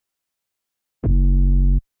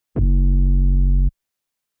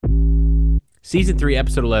Season 3,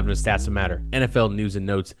 Episode 11 of Stats That Matter, NFL News and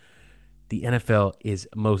Notes. The NFL is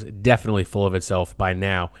most definitely full of itself by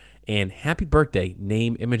now. And happy birthday,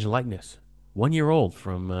 name, image, and likeness. 1 year old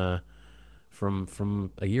from a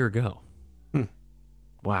year ago.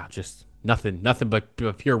 Wow, just nothing but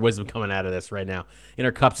pure wisdom coming out of this right now. In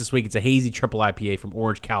our cups this week, it's a hazy triple IPA from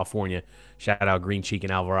Orange, California. Shout out Green Cheek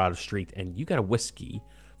and Alvarado Street. And you got a whiskey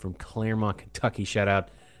from Claremont, Kentucky. Shout out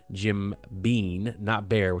Jim Bean, not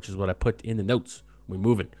Bear, which is what I put in the notes. We're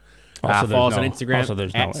moving. Follow us on Instagram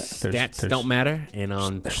at Stats Don't Matter, and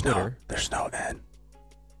on Twitter. There's no N.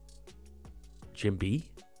 Jim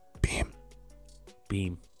B?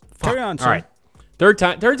 Beam. Carry on, sir. All right. Third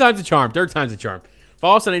time's a charm.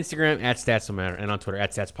 Follow us on Instagram at Stats Don't Matter, and on Twitter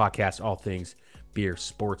at Stats Podcast. All things beer,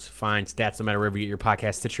 sports, find Stats Don't Matter wherever you get your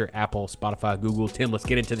podcast, Stitcher, Apple, Spotify, Google. Tim, let's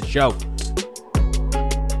get into the show.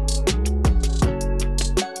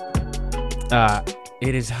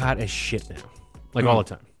 It is hot as shit now, like all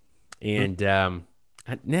the time. And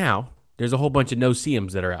now there's a whole bunch of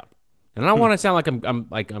no-see-ums that are out. And I don't want to sound like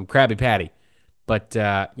I'm Krabby Patty, but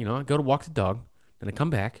I go to walk the dog, then I come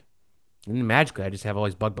back, and then magically I just have all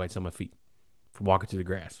these bug bites on my feet from walking through the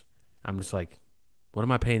grass. I'm just like, what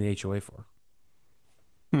am I paying the HOA for?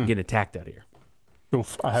 I'm getting attacked out here.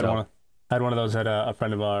 Oof, I had one of those at a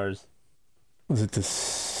friend of ours. Was it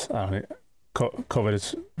this? I don't know. COVID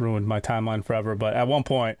has ruined my timeline forever, but at one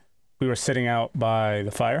point we were sitting out by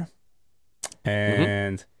the fire,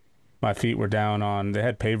 and my feet were down on. They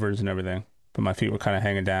had pavers and everything, but my feet were kind of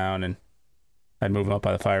hanging down, and I'd moved them up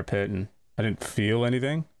by the fire pit, and I didn't feel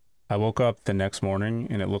anything. I woke up the next morning,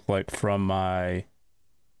 and it looked like from my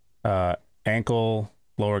ankle,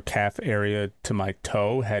 lower calf area to my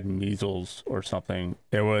toe had measles or something.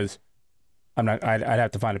 There was, I'd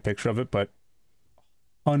have to find a picture of it, but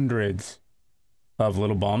hundreds of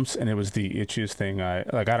little bumps, and it was the itchiest thing. I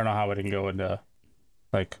don't know how I didn't go into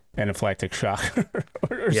like anaphylactic shock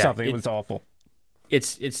or something. It was awful.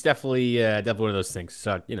 It's definitely one of those things.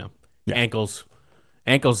 So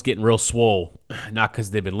ankles getting real swole, not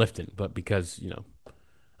because they've been lifting, but because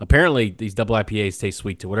apparently these double IPAs taste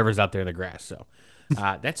sweet to whatever's out there in the grass. So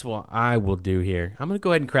that's what I will do here. I'm gonna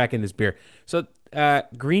go ahead and crack in this beer. So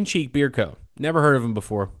Green Cheek Beer Co. Never heard of them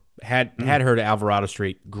before. Had heard of Alvarado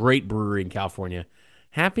Street, great brewery in California.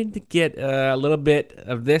 Happened to get a little bit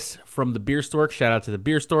of this from the Beer Stork. Shout out to the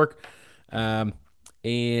Beer Stork. And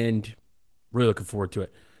really looking forward to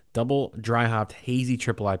it. Double dry hopped hazy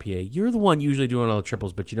triple IPA. You're the one usually doing all the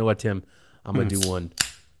triples, but you know what, Tim? I'm going to do one.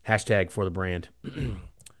 Hashtag for the brand.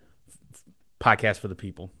 Podcast for the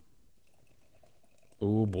people.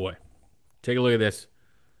 Oh, boy. Take a look at this.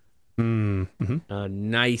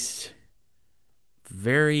 Nice,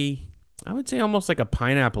 very, I would say almost like a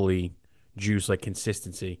pineapple-y juice, like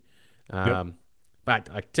consistency. But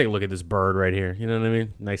I take a look at this bird right here. You know what I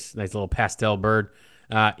mean? Nice little pastel bird.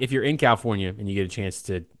 If you're in California and you get a chance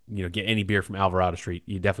to get any beer from Alvarado Street,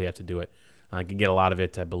 you definitely have to do it. I can get a lot of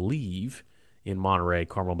it, I believe, in Monterey,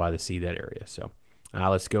 Carmel by the Sea, that area. So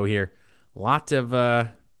let's go here. Lots of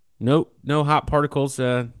no hot particles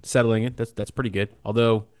settling it. That's pretty good.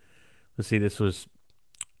 Although, let's see, this was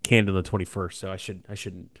canned on the 21st, so I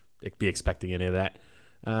shouldn't be expecting any of that.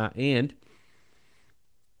 And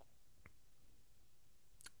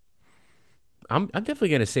I'm definitely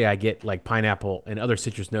going to say I get like pineapple and other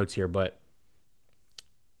citrus notes here, but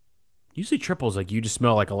usually triples, like you just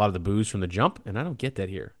smell like a lot of the booze from the jump, and I don't get that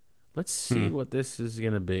here. Let's see what this is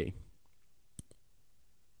going to be.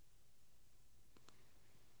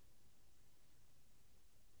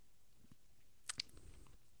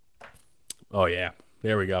 Oh, yeah.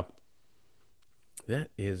 There we go. That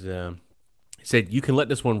is, it said you can let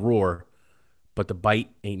this one roar, but the bite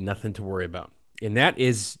ain't nothing to worry about. And that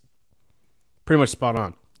is pretty much spot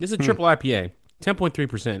on. This is a triple IPA,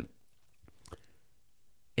 10.3%.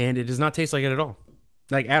 And it does not taste like it at all.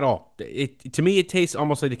 Like, at all. To me, it tastes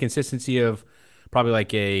almost like the consistency of probably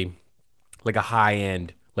like a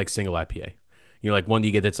high-end, like, single IPA. Like one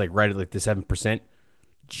you get that's like right at like the 7%.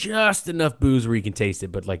 Just enough booze where you can taste it,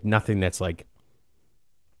 but like nothing that's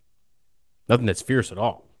fierce at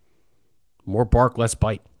all. More bark, less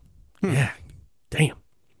bite. Yeah, damn.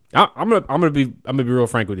 I'm gonna be real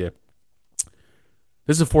frank with you.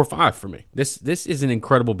 This is a 4.5 for me. This is an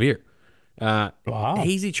incredible beer. Wow.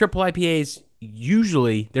 Hazy triple IPAs,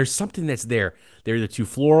 usually there's something that's there. They're either too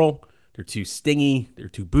floral, they're too stingy, they're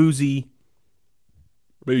too boozy,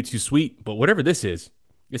 maybe too sweet. But whatever this is,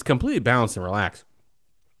 it's completely balanced and relaxed.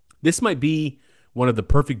 This might be one of the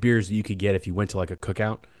perfect beers that you could get if you went to like a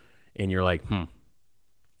cookout and you're like, I'm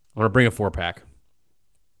going to bring a 4-pack.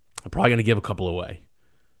 I'm probably going to give a couple away.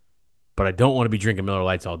 But but I don't want to be drinking Miller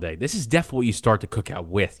Lights all day. This is definitely what you start the cookout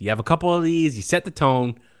with. You have a couple of these, you set the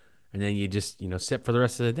tone, and then you just sip for the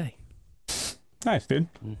rest of the day. Nice, dude.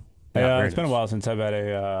 It's been a while since I've had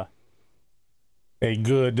a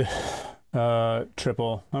good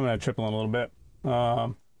triple. I'm gonna triple in a little bit.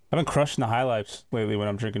 I've been crushing the High Lifes lately when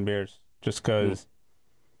I'm drinking beers, just because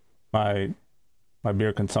my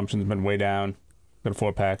beer consumption's been way down. Got a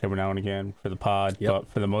 4-pack every now and again for the pod, but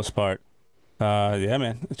for the most part, yeah,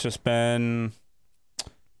 man, it's just been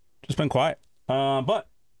quiet. But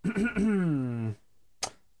I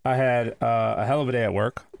had a hell of a day at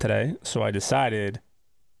work today, so I decided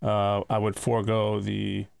I would forego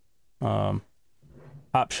the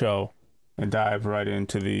Hop Show and dive right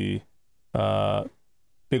into the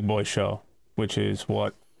Big Boy Show, which is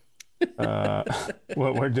what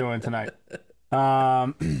we're doing tonight.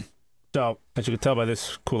 So, as you can tell by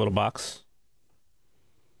this cool little box.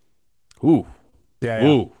 Ooh. Yeah.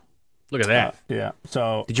 Ooh. Look at that. Yeah.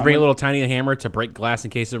 So, did you bring a little tiny hammer to break glass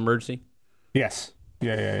in case of emergency? Yes.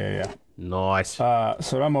 Yeah. Nice. So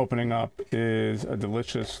what I'm opening up is a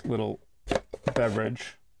delicious little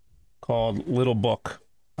beverage called Little Book,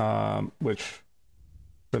 which,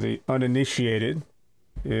 for the uninitiated,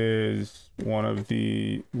 is one of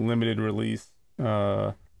the limited release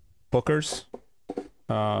Bookers.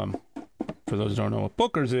 For those who don't know what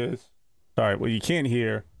Bookers is, sorry, what you can't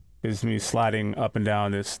hear is me sliding up and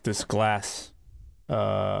down this glass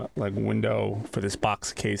like window for this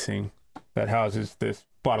box casing that houses this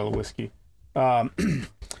bottle of whiskey.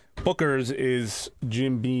 Booker's is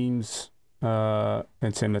Jim Beam's,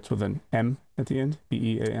 and Tim, that's with an M at the end,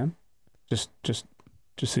 Beam. Just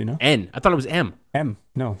so you know. N. I thought it was M. M.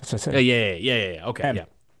 No, that's what I said. Yeah. Okay, M,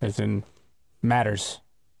 as in matters.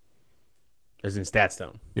 As in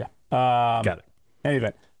Statstone. Yeah. Got it.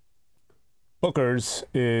 Anyway, Booker's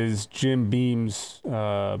is Jim Beam's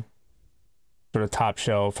sort of top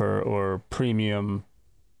shelf or premium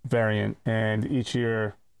variant, and each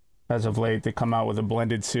year, as of late, they come out with a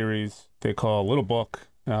blended series they call Little Book,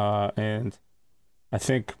 and I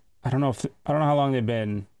don't know how long they've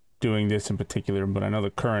been doing this in particular, but I know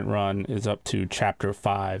the current run is up to chapter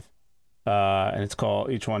 5, and it's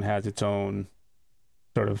called, each one has its own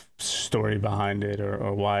sort of story behind it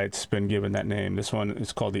or why it's been given that name. This one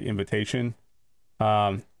is called The Invitation.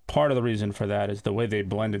 Part of the reason for that is the way they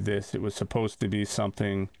blended this. It was supposed to be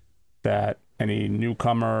something that any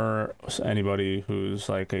newcomer, anybody who's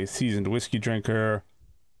like a seasoned whiskey drinker,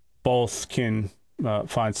 both can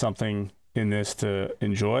find something in this to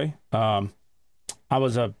enjoy. I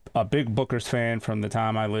was a big Booker's fan from the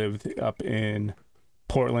time I lived up in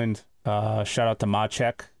Portland. Shout out to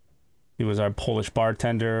Maciek. He was our Polish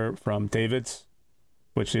bartender from David's,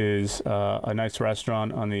 which is a nice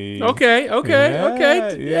restaurant on the... Okay.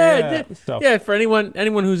 Yeah. So, for anyone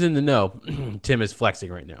who's in the know, Tim is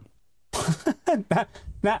flexing right now.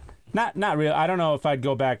 Not real. I don't know if I'd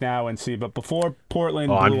go back now and see, but before Portland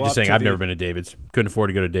blew I'm just up saying I've never been to David's. Couldn't afford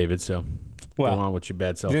to go to David's, so go on with your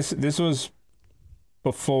bad self. This was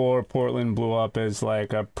before Portland blew up as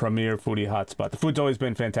like a premier foodie hotspot. The food's always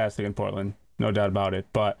been fantastic in Portland, no doubt about it,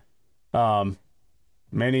 but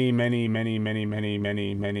many moons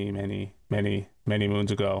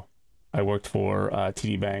ago, I worked for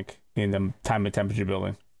TD Bank in the Time and Temperature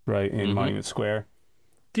building, right in Monument Square.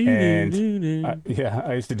 And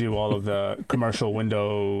I used to do all of the commercial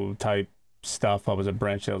window type stuff. I was a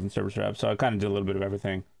branch sales and service rep, so I kind of did a little bit of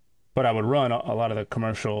everything. But I would run a lot of the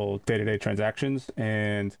commercial day-to-day transactions,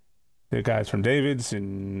 and the guys from David's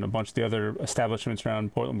and a bunch of the other establishments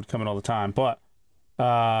around Portland would come in all the time. But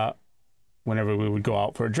whenever we would go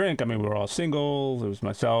out for a drink, I mean, we were all single. There was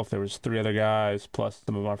myself, there was 3 other guys, plus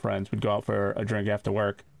some of our friends would go out for a drink after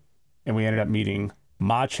work. And we ended up meeting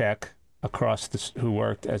Maciek who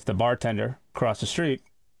worked as the bartender across the street.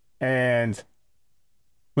 And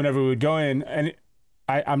whenever we would go in, and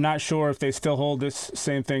I'm not sure if they still hold this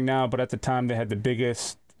same thing now, but at the time they had the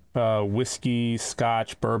biggest whiskey,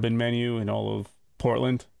 scotch, bourbon menu in all of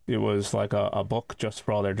Portland. It was like a book just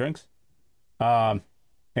for all their drinks.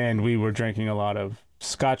 And we were drinking a lot of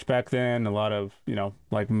scotch back then, a lot of,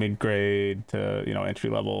 like mid-grade to,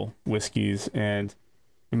 entry-level whiskeys. And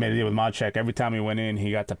we made a deal with Maciek. Every time we went in,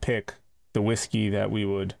 he got to pick the whiskey that we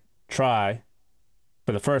would try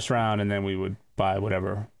for the first round, and then we would buy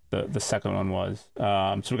whatever the second one was.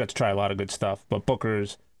 So we got to try a lot of good stuff. But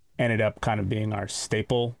Booker's ended up kind of being our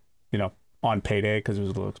staple, on payday, because it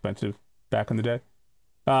was a little expensive back in the day.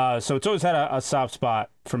 So it's always had a soft spot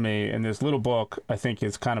for me, and this Little Book, I think,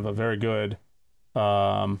 is kind of a very good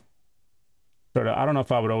sort of, I don't know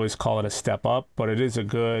if I would always call it a step up, but it is a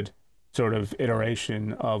good sort of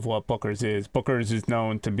iteration of what Booker's is. Booker's is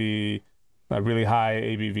known to be a really high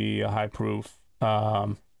ABV, a high proof.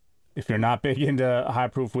 If you're not big into high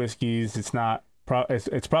proof whiskeys, it's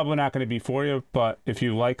probably not going to be for you. But if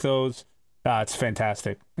you like those, it's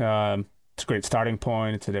fantastic. It's a great starting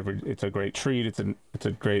point. It's a great treat. It's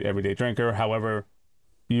a great everyday drinker. However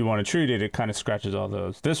you want to treat it, it kind of scratches all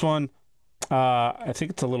those. This one, I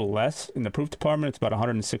think it's a little less in the proof department. It's about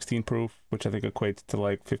 116 proof, which I think equates to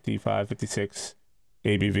like 55, 56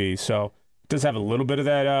 ABV. So it does have a little bit of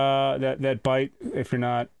that bite if you're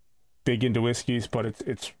not big into whiskeys, but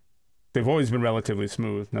they've always been relatively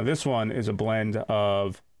smooth. Now this one is a blend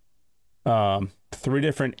of 3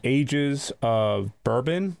 different ages of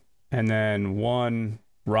bourbon and then 1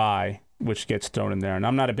 rye, which gets thrown in there. And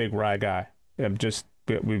I'm not a big rye guy.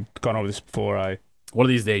 We've gone over this before. One of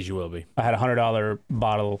these days you will be. I had a $100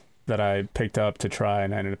 bottle that I picked up to try,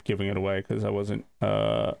 and I ended up giving it away because I wasn't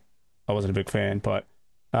a big fan. But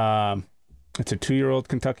it's a 2-year-old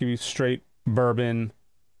Kentucky Straight bourbon,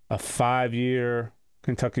 a 5-year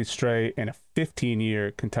Kentucky Straight, and a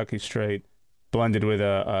 15-year Kentucky Straight blended with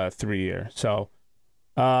a 3-year. So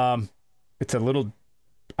it's a little,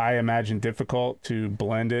 I imagine, difficult to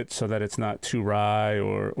blend it so that it's not too rye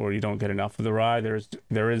or you don't get enough of the rye.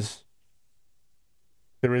 There is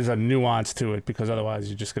a nuance to it, because otherwise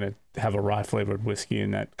you're just going to have a rye flavored whiskey,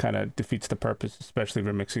 and that kind of defeats the purpose, especially if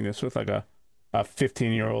you're mixing this with like a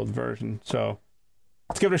 15-year-old version. So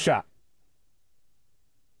let's give it a shot.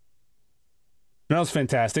 Smells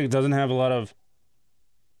fantastic. It doesn't have a lot of,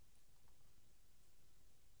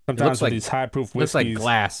 sometimes with these high proof whiskeys. Looks like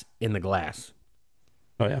glass in the glass.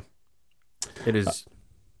 Oh yeah. It is.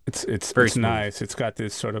 It's very nice. It's got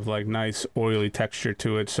this sort of like nice oily texture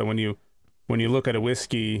to it. So when you look at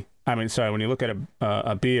when you look at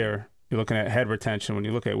a beer, you're looking at head retention. When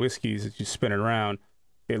you look at whiskeys, as you spin it around,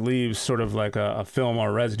 it leaves sort of like a film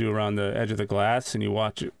or residue around the edge of the glass, and you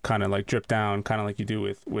watch it kind of like drip down, kind of like you do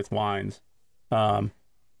with wines.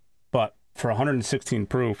 But for 116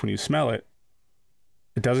 proof, when you smell it,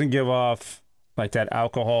 it doesn't give off like that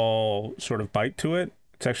alcohol sort of bite to it.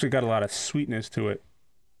 It's actually got a lot of sweetness to it.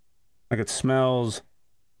 Like it smells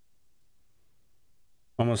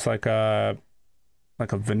almost like a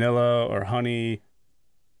vanilla or honey,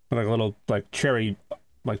 with like a little like cherry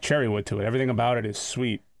wood to it. Everything about it is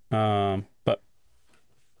sweet. But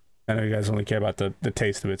I know you guys only care about the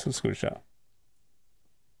taste of it, so let's give it a shot.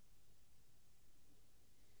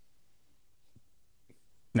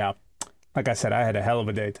 Now, like I said, I had a hell of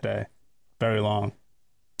a day today. Very long.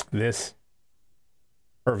 This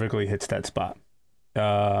perfectly hits that spot.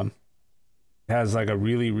 It has like a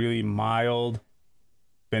really, really mild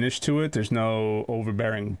finish to it. There's no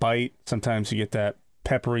overbearing bite. Sometimes you get that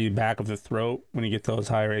peppery back of the throat when you get those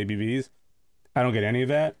higher ABVs. I don't get any of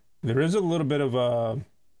that. There is a little bit of a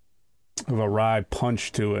rye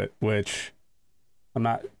punch to it, which I'm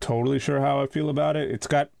not totally sure how I feel about it. It's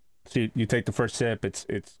got, so you take the first sip, it's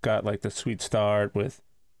got like the sweet start with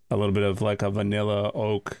a little bit of like a vanilla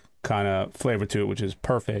oak kind of flavor to it, which is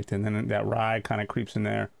perfect. And then that rye kind of creeps in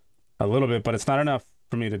there a little bit, but it's not enough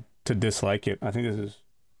for me to dislike it. I think this is,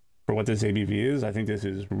 for what this ABV is, I think this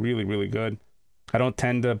is really, really good. I don't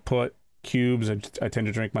tend to put cubes. I tend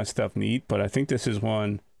to drink my stuff neat, but I think this is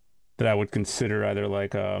one that I would consider either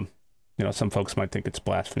like, some folks might think it's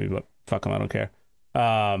blasphemy, but fuck them, I don't care.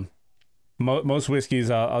 Most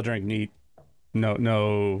whiskeys I'll drink neat.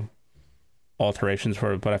 No alterations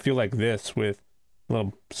for it, but I feel like this with a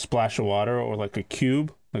little splash of water or like a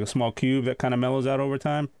cube, like a small cube that kind of mellows out over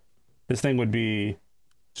time, this thing would be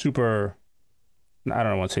super, I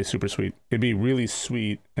don't want to say super sweet. It'd be really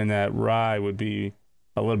sweet, and that rye would be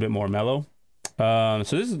a little bit more mellow. So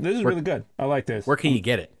this is really good. I like this. Where can you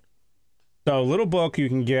get it? So Little Book you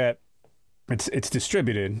can get, it's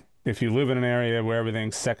distributed. If you live in an area where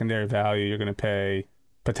everything's secondary value, you're going to pay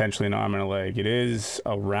potentially an arm and a leg. It is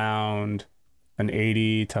around an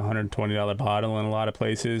 $80 to $120 bottle in a lot of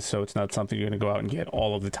places, so it's not something you're going to go out and get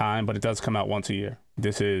all of the time, but it does come out once a year.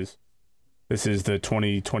 This is the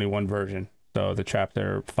 2021 version, so the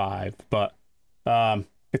chapter 5. But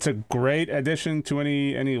it's a great addition to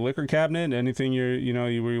any liquor cabinet, anything where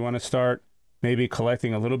you want to start maybe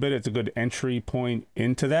collecting a little bit. It's a good entry point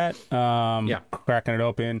into that. Cracking it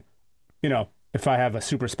open. If I have a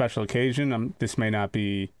super special occasion, this may not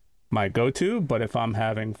be my go-to, but if I'm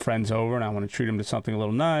having friends over and I want to treat them to something a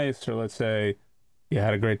little nice, or let's say you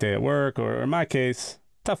had a great day at work, or in my case,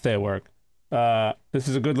 tough day at work, this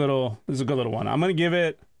is a good little one. I'm gonna give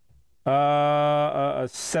it a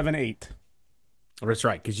 7-8. That's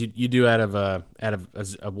right, because you do out of a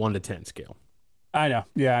 1 to 10 scale. I know,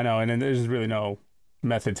 yeah, I know, and then there's really no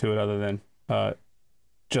method to it other than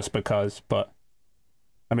just because. But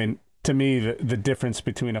I mean, to me, the difference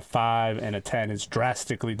between a 5 and a 10 is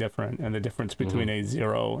drastically different, and the difference between a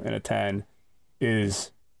 0 and a 10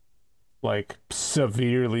 is like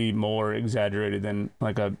severely more exaggerated than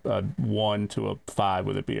like a 1 to a 5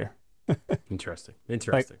 with a beer. Interesting.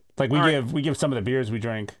 Like we give some of the beers we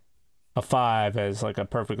drink a 5 as like a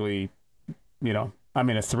perfectly,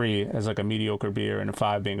 a 3 as like a mediocre beer, and a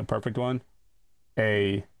 5 being a perfect one.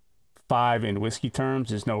 A 5 in whiskey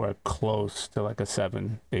terms is nowhere close to like a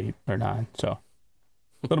 7, 8, or 9. So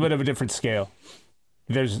a little bit of a different scale.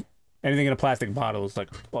 If there's anything in a plastic bottle is like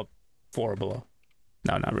 4 or below.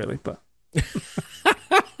 No, not really, but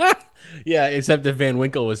yeah, except if Van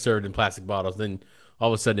Winkle was served in plastic bottles, then all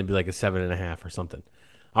of a sudden it'd be like a 7.5 or something.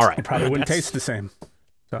 All right, it probably wouldn't taste the same.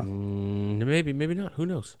 So maybe not. Who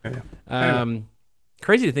knows? Yeah. Anyway.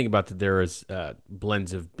 Crazy to think about that there is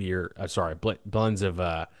blends of beer. Blends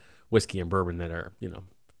of whiskey and bourbon that are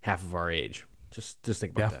half of our age. Just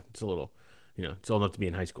think about that. It's a little, it's old enough to be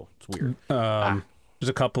in high school. It's weird. There's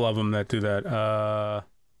a couple of them that do that.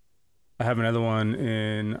 I have another one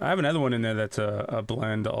in there that's a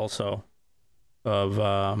blend also of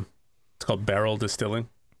it's called Barrel Distilling,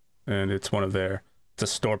 and it's a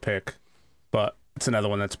store pick, but it's another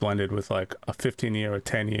one that's blended with like a 15-year, a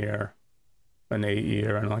 10-year, an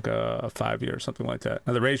 8-year, and like a 5-year or something like that.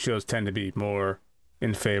 Now the ratios tend to be more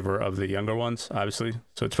in favor of the younger ones, obviously.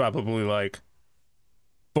 So it's probably like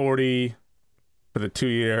 40 for the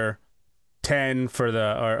 2-year, 10 for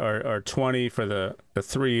the or 20 for the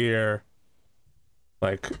 3-year,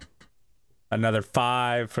 like another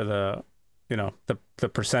 5 for the the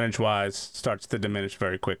percentage wise starts to diminish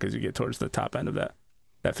very quick as you get towards the top end of that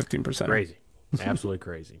 15%. Crazy. Absolutely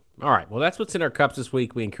crazy. All right. Well, that's what's in our cups this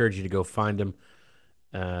week. We encourage you to go find them.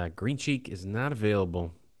 Green Cheek is not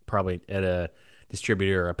available probably at a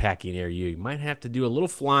distributor or a packing near you. You might have to do a little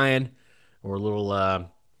flying or a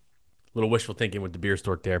little wishful thinking with the beer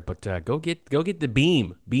store there. But go get the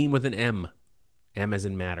Beam with an M as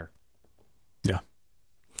in matter. Yeah.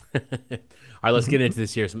 All right. Let's get into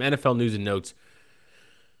this here. Some NFL news and notes.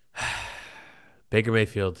 Baker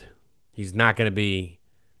Mayfield, he's not going to be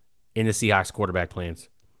in the Seahawks quarterback plans.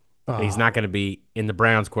 He's not going to be in the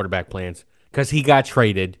Browns quarterback plans because he got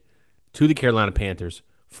traded to the Carolina Panthers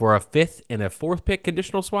for a 5th and a 4th pick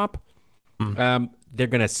conditional swap. They're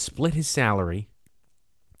going to split his salary.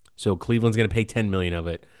 So Cleveland's going to pay $10 million of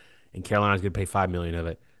it, and Carolina's going to pay $5 million of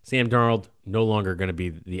it. Sam Darnold no longer going to be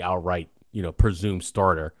the outright, presumed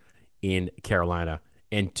starter in Carolina.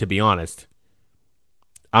 And to be honest,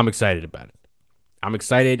 I'm excited about it. I'm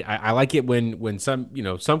excited. I like it when some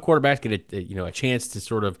quarterbacks get a chance to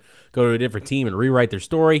sort of go to a different team and rewrite their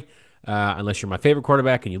story. Unless you're my favorite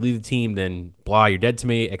quarterback and you leave the team, then blah, you're dead to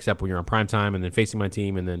me. Except when you're on prime time and then facing my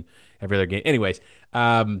team and then every other game. Anyways,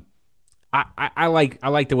 I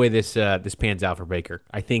like the way this pans out for Baker.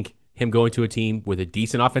 I think him going to a team with a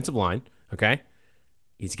decent offensive line. Okay,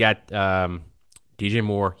 he's got DJ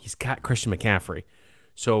Moore. He's got Christian McCaffrey.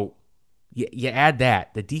 So you add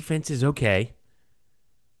that. The defense is okay.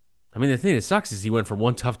 I mean, the thing that sucks is he went from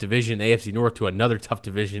one tough division, AFC North, to another tough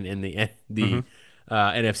division in the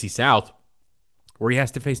NFC South, where he has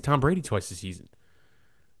to face Tom Brady twice this season.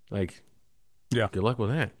 Like, yeah, good luck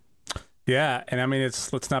with that. Yeah, and I mean,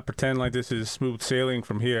 let's not pretend like this is smooth sailing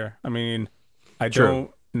from here. I mean, I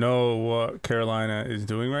don't know what Carolina is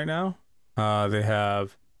doing right now. They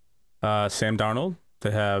have Sam Darnold,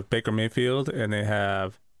 they have Baker Mayfield, and they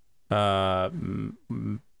have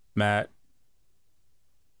Matt.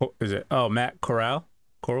 What is it? Oh, Matt Corral?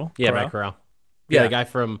 Yeah, Matt Corral. Yeah, the guy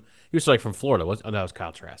he was like from Florida. That was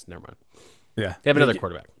Kyle Trask. Never mind. Yeah. They have another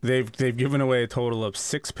quarterback. They've given away a total of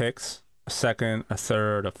 6 picks, a 2nd, a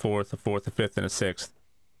 3rd, a 4th, a 4th, a 5th, and a 6th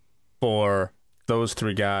for those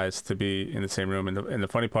 3 guys to be in the same room. And the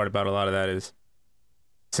funny part about a lot of that is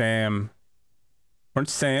didn't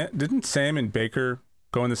Sam and Baker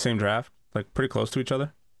go in the same draft, like pretty close to each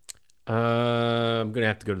other? I'm gonna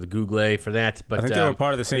have to go to the Google for that, but I think they were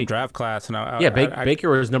part of the same draft class. And Baker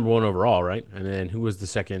was number 1 overall, right? And then who was the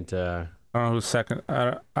second? I don't know who's second.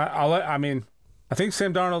 I think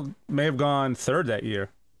Sam Darnold may have gone 3rd that year.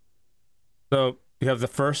 So you have the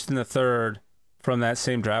 1st and the 3rd from that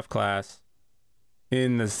same draft class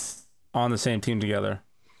on the same team together.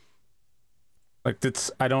 Like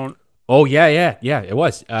that's Oh yeah, it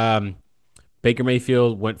was. Baker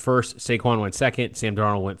Mayfield went 1st, Saquon went 2nd, Sam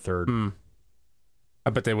Darnold went 3rd.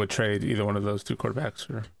 I bet they would trade either one of those 2 quarterbacks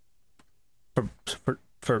for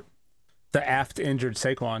the aft injured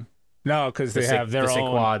Saquon. No, because they have their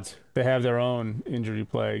own quads. They have their own injury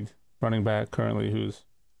plagued running back currently who's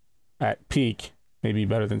at peak, maybe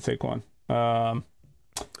better than Saquon.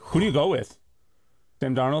 Who do you go with?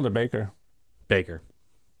 Sam Darnold or Baker? Baker.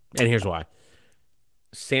 And here's why.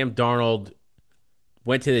 Sam Darnold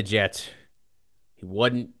went to the Jets. He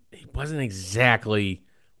wasn't exactly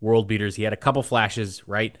world beaters. He had a couple flashes,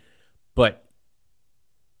 right? But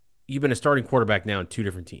you've been a starting quarterback now in two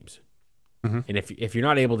different teams. Mm-hmm. And if you're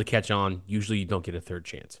not able to catch on, usually you don't get a third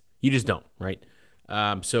chance. You just don't, right?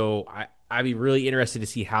 So I'd be really interested to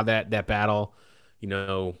see how that battle,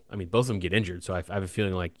 both of them get injured. So I have a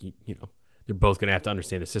feeling like, they're both going to have to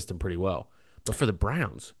understand the system pretty well. But for the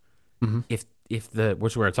Browns, mm-hmm. if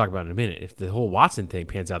which we're going to talk about in a minute, if the whole Watson thing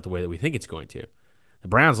pans out the way that we think it's going to, the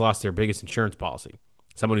Browns lost their biggest insurance policy.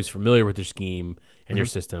 Someone who's familiar with their scheme and their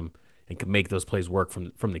system and could make those plays work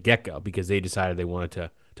from the get-go because they decided they wanted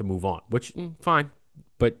to move on, which, fine.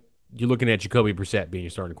 But you're looking at Jacoby Brissett being your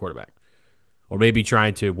starting quarterback. Or maybe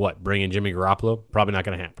trying to, bring in Jimmy Garoppolo? Probably not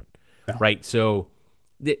going to happen, right? So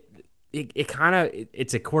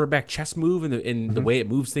it's a quarterback chess move in the way it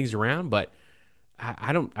moves things around, but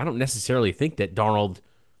I don't necessarily think that Darnold,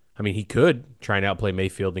 he could try and outplay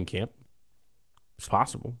Mayfield in camp. It's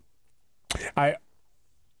possible.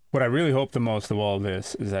 What I really hope the most of all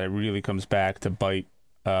this is that it really comes back to bite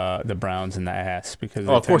the Browns in the ass, because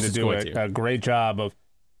they tend to do a great job of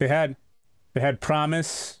they had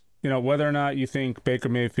promise. Whether or not you think Baker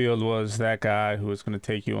Mayfield was that guy who was going to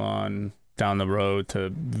take you on down the road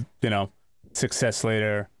to success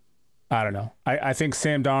later, I don't know. I think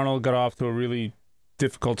Sam Darnold got off to a really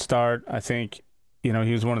difficult start. I think he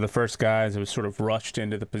was one of the first guys that was sort of rushed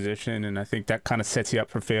into the position, and I think that kind of sets you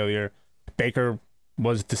up for failure. Baker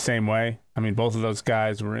was the same way. Both of those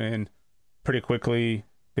guys were in pretty quickly.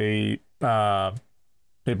 They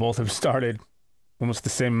both have started almost the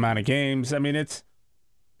same amount of games.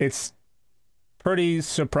 It's pretty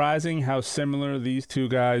surprising how similar these two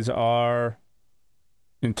guys are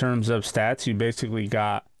in terms of stats. You basically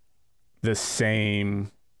got the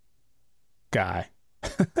same guy.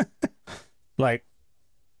 I'm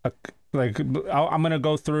gonna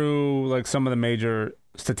go through some of the major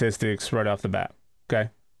statistics right off the bat. Okay.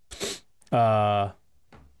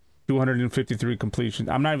 253 completions.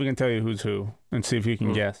 I'm not even gonna tell you who's who and see if you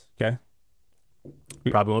can guess. Okay.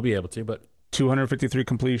 Probably won't be able to, but 253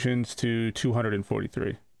 completions to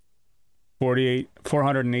 243.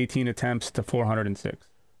 418 attempts to 406.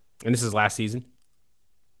 And this is last season?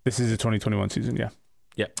 This is the 2021 season, yeah.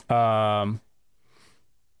 Yeah.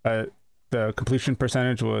 The completion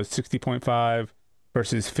percentage was 60.5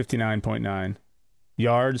 versus 59.9.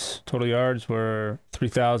 Total yards were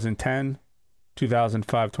 3,010,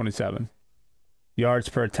 2,527. Yards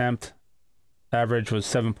per attempt average was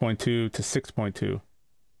 7.2 to 6.2.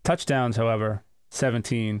 Touchdowns, however,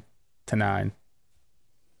 17 to 9.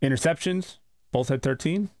 Interceptions, both had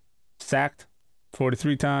 13. Sacked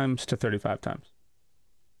 43 times to 35 times.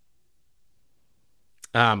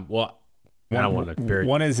 One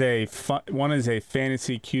is a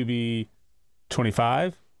fantasy QB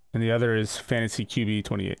 25, and the other is fantasy QB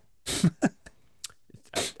 28.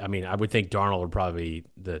 I would think Darnold would probably be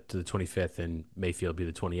the 25th and Mayfield be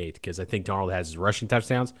the 28th, because I think Darnold has his rushing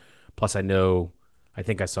touchdowns. Plus, I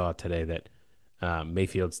think I saw today that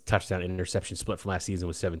Mayfield's touchdown interception split from last season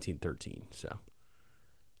was 17-13. So,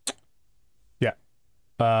 yeah.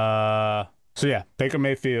 Baker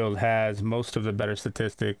Mayfield has most of the better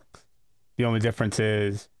statistics. The only difference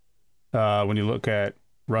is when you look at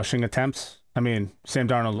rushing attempts. Sam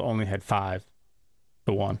Darnold only had 5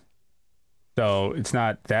 to 1. So it's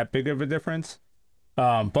not that big of a difference.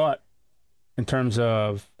 But in terms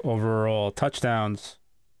of overall touchdowns,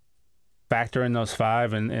 factor in those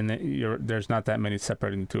 5, and there's not that many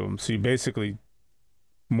separating the two of them. So you basically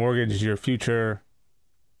mortgage your future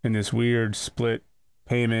in this weird split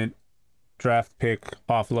payment, draft pick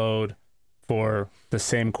offload for the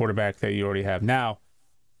same quarterback that you already have. Now,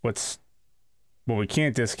 what we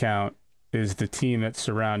can't discount is the team that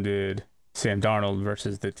surrounded Sam Darnold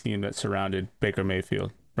versus the team that surrounded Baker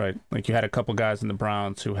Mayfield, right? You had a couple guys in the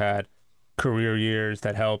Browns who had career years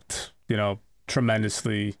that helped,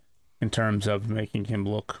 tremendously in terms of making him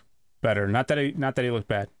look better. Not that he looked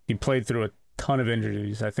bad. He played through a ton of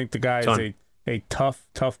injuries. I think the guy is a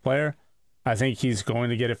tough player. I think he's going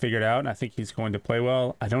to get it figured out, and I think he's going to play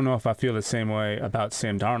well. I don't know if I feel the same way about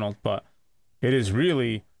Sam Darnold, but it is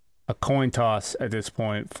really a coin toss at this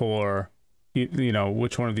point for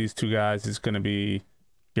which one of these two guys is going to be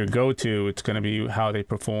your go-to. It's going to be how they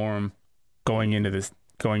perform going into the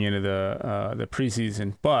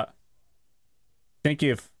preseason. But I think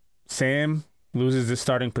if Sam loses his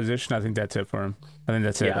starting position, I think that's it for him. I think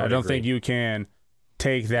that's it. I don't think you can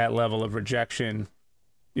take that level of rejection,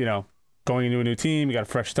 going into a new team. You got a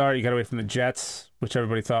fresh start. You got away from the Jets, which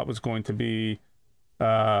everybody thought was going to be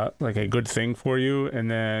like a good thing for you, and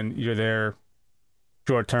then you're there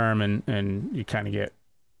short term, and you kind of get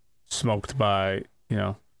smoked by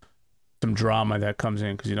some drama that comes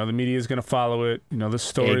in because the media is going to follow it, the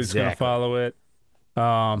story is going to follow it.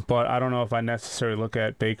 But I don't know if I necessarily look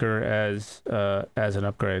at Baker as an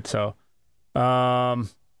upgrade. So,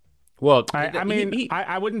 well, I mean,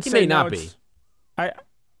 I wouldn't he say may not be. I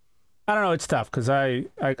don't know. It's tough because I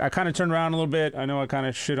kind of turned around a little bit. I know I kind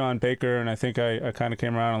of shit on Baker, and I think I kind of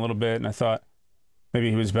came around a little bit, and I thought maybe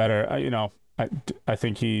he was better. I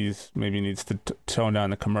think he's maybe needs to tone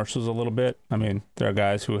down the commercials a little bit. I mean, there are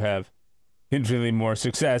guys who have infinitely more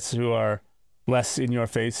success who are less in your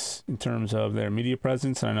face in terms of their media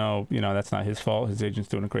presence. And I know, that's not his fault. His agent's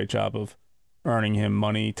doing a great job of earning him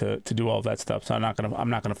money to do all of that stuff. So I'm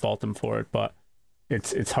not gonna fault him for it, but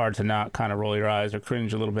it's hard to not kind of roll your eyes or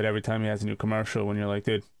cringe a little bit every time he has a new commercial when you're like,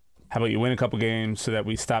 dude, how about you win a couple games so that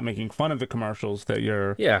we stop making fun of the commercials that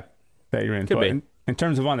you're in. Could be. In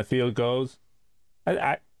terms of on the field goes,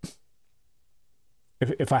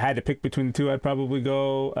 if I had to pick between the two, I'd probably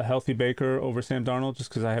go a healthy Baker over Sam Darnold just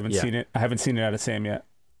because I haven't seen it. I haven't seen it out of Sam yet.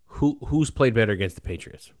 Who's played better against the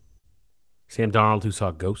Patriots? Sam Darnold, who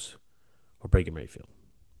saw ghosts, or Baker Mayfield?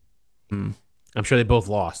 I'm sure they both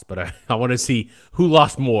lost, but I want to see who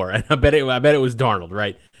lost more, and I bet it was Darnold,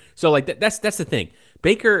 right? So like that's the thing.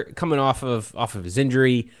 Baker coming off of his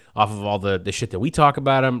injury, off of all the shit that we talk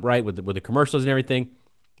about him, right, with the commercials and everything.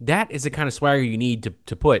 That is the kind of swagger you need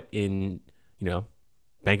to put in,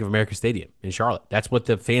 Bank of America Stadium in Charlotte. That's what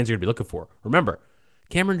the fans are going to be looking for. Remember,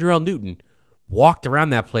 Cameron Jarrell Newton walked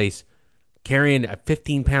around that place carrying a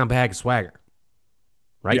 15-pound bag of swagger,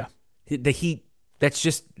 right? Yeah. The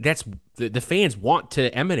fans want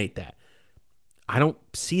to emanate that. I don't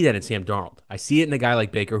see that in Sam Darnold. I see it in a guy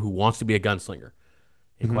like Baker who wants to be a gunslinger.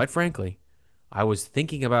 And quite frankly, I was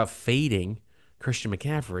thinking about fading Christian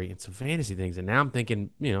McCaffrey and some fantasy things, and now I'm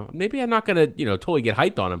thinking, maybe I'm not going to, totally get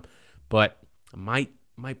hyped on him, but I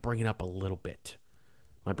might bring it up a little bit.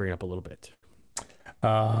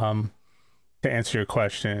 To answer your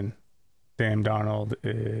question, Sam Darnold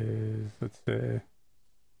is, let's see,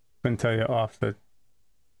 couldn't tell you off the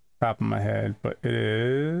top of my head, but it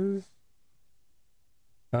is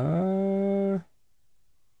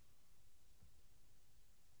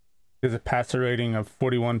there's a passer rating of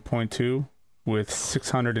 41.2 with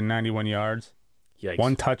 691 yards. Yikes.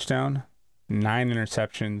 1 touchdown, 9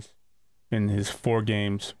 interceptions in his 4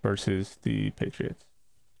 games versus the Patriots.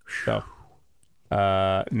 So,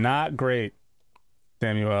 not great,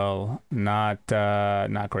 Samuel. Not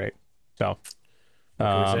great. So, what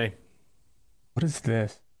can we say? What is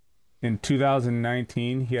this? In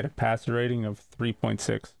 2019, he had a passer rating of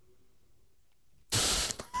 3.6.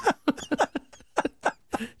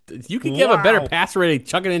 You could give a better passer rating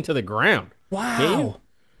chucking into the ground. Wow.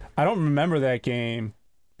 I don't remember that game.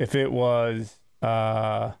 If it was,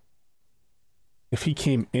 if he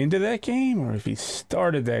came into that game or if he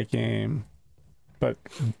started that game. But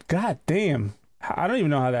god damn, I don't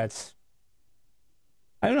know how that's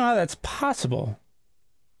possible.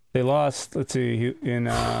 They lost, let's see, in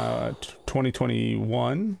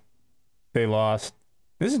 2021. They lost.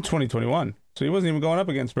 This is 2021. So he wasn't even going up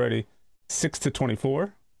against Brady.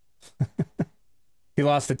 6-24. He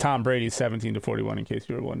lost to Tom Brady 17-41, in case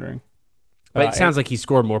you were wondering. But it sounds like he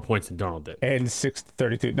scored more points than Darnold did. And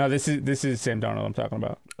 6-32. No, this is Sam Darnold I'm talking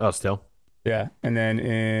about. Oh, still? Yeah. And then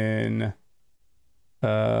in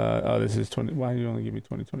this is 20. Why do you only give me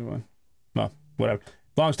 2021? Well, whatever.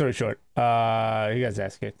 Long story short, he got his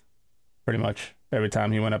ass kicked pretty much every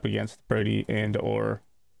time he went up against Brady and or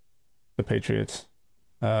the Patriots.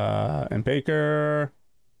 And Baker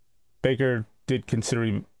did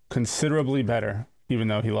considerably better, even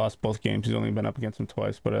though he lost both games. He's only been up against him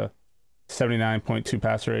twice, but a 79.2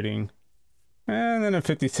 passer rating and then a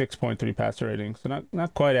 56.3 passer rating. So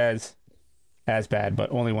not quite as bad,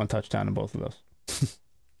 but only 1 touchdown in both of those.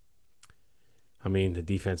 I mean, the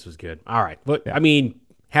defense was good. All right. But, yeah. I mean,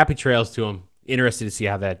 happy trails to him. Interested to see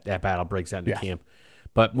how that battle breaks out in camp.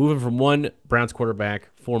 But moving from one Browns quarterback,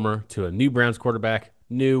 former, to a new Browns quarterback,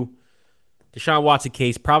 new. Deshaun Watson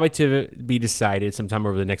case probably to be decided sometime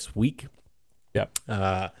over the next week. Yep.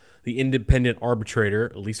 The independent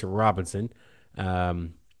arbitrator, Lisa Robinson,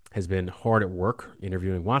 has been hard at work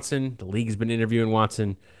interviewing Watson. The league has been interviewing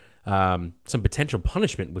Watson. Some potential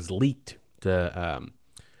punishment was leaked to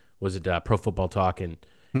Pro Football Talk, and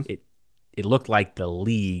it looked like the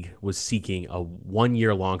league was seeking a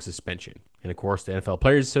 1-year-long suspension. And, of course, the NFL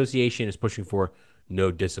Players Association is pushing for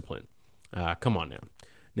no discipline. Come on now.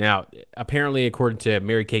 Now, apparently, according to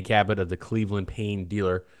Mary Kay Cabot of the Cleveland Pain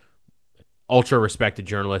Dealer, ultra respected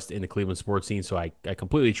journalist in the Cleveland sports scene, so I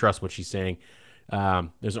completely trust what she's saying.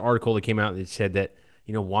 There's an article that came out that said that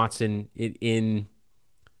Watson in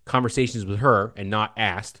conversations with her and not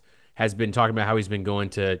asked has been talking about how he's been going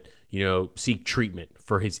to seek treatment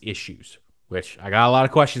for his issues, which I got a lot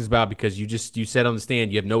of questions about because you said on the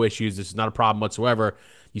stand you have no issues. This is not a problem whatsoever.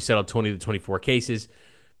 You settled 20 to 24 cases,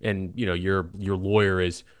 and your lawyer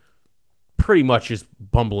is pretty much just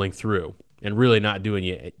bumbling through and really not doing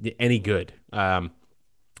you any good.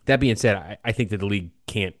 That being said, I think that the league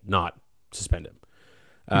can't not suspend him.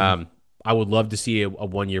 I would love to see a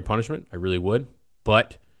 1-year punishment. I really would.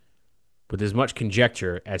 But with as much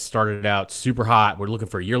conjecture as started out super hot, we're looking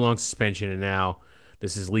for a year-long suspension, and now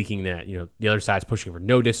this is leaking that the other side's pushing for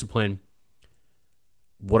no discipline.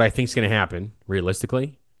 What I think is going to happen,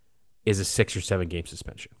 realistically, is a 6 or 7 game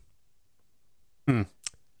suspension. And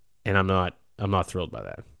I'm not thrilled by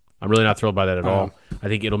that. I'm really not thrilled by that at all. I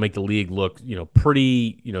think it'll make the league look,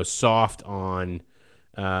 pretty, soft on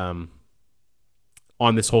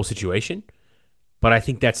this whole situation. But I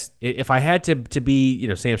think that's, if I had to be,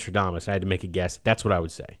 Sam Stradamus, I had to make a guess, that's what I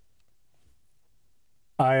would say.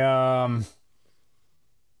 Trying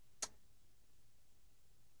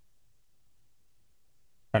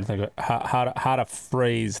to think of how to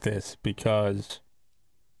phrase this, because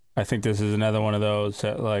I think this is another one of those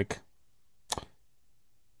that, like,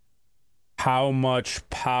 how much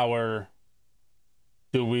power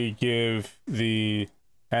do we give the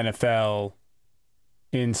NFL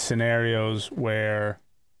in scenarios where,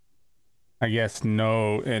 I guess,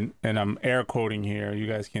 no, and I'm air quoting here, you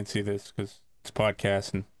guys can't see this because it's a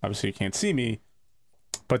podcast and obviously you can't see me,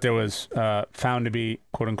 but there was found to be,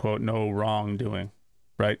 quote unquote, no wrongdoing,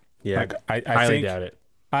 right? Yeah, like, I highly think, doubt it.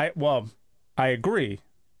 I agree,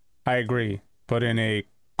 but in a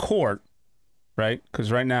court, right?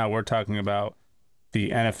 Because right now we're talking about the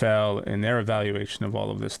NFL and their evaluation of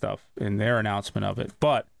all of this stuff and their announcement of it.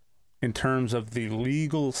 But in terms of the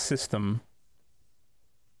legal system,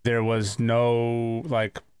 there was no,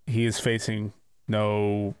 he is facing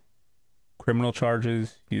no criminal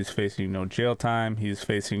charges. He is facing no jail time. He is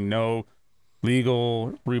facing no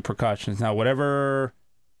legal repercussions. Now, whatever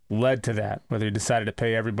led to that, whether he decided to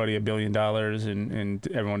pay everybody $1 billion and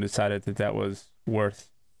everyone decided that was worth,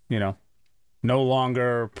 no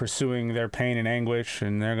longer pursuing their pain and anguish,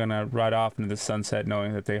 and they're going to ride off into the sunset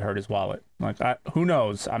knowing that they hurt his wallet. Who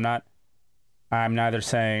knows? I'm neither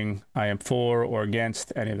saying I am for or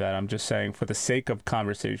against any of that. I'm just saying, for the sake of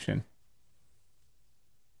conversation,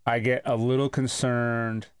 I get a little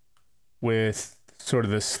concerned with sort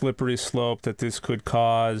of the slippery slope that this could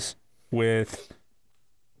cause with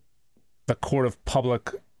the court of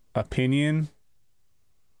public opinion,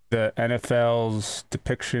 the NFL's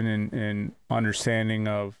depiction and understanding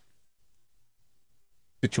of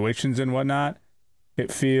situations and whatnot.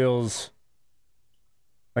 It feels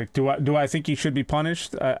like, do I think he should be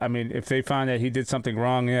punished? I mean, if they find that he did something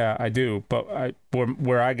wrong, yeah, I do. But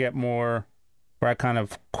where I kind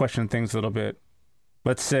of question things a little bit,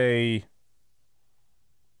 let's say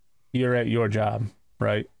you're at your job,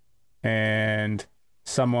 right? And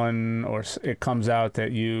it comes out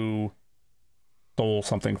that you stole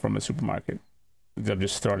something from a supermarket. They'll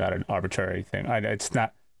just throw out an arbitrary thing. It's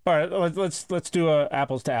not. All right, let's do a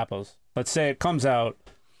apples to apples. Let's say it comes out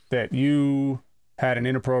that you had an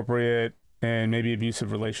inappropriate and maybe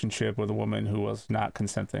abusive relationship with a woman who was not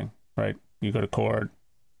consenting, right? You go to court,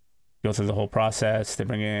 go through the whole process, they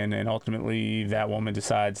bring in, and ultimately that woman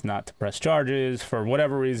decides not to press charges for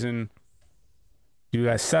whatever reason. You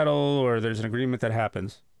guys settle, or there's an agreement that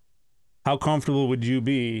happens. How comfortable would you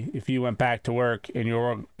be if you went back to work and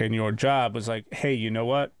your job was like, hey, you know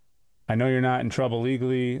what? I know you're not in trouble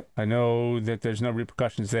legally. I know that there's no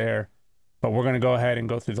repercussions there, but we're going to go ahead and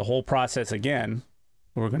go through the whole process again.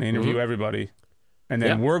 We're going to interview everybody, and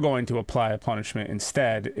then we're going to apply a punishment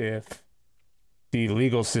instead if the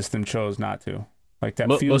legal system chose not to. Like, that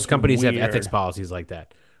feels most companies weird. have ethics policies like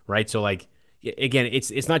that, right? So, like, again,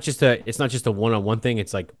 it's not just a one-on-one thing.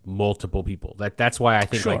 It's like multiple people. That's why I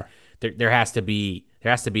think like there has to be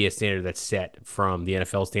a standard that's set from the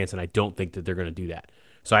NFL stance, and I don't think that they're going to do that.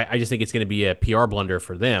 So I just think it's going to be a PR blunder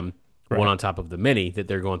for them, one on top of the many that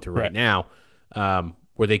they're going through right now,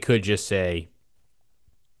 where they could just say,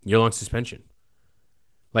 year-long suspension.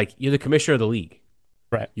 Like, you're the commissioner of the league.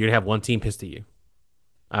 Right. You're going to have one team pissed at you.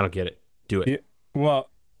 I don't get it. Do it. Yeah, well,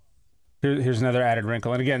 here's another added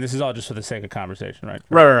wrinkle. And again, this is all just for the sake of conversation, right?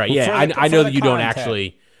 Right. Yeah, I know that you don't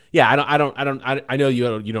actually. Yeah, I know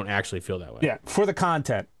you don't actually feel that way. Yeah, for the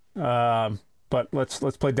content. But let's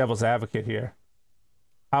play devil's advocate here.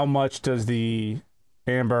 How much does the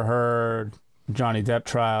Amber Heard, Johnny Depp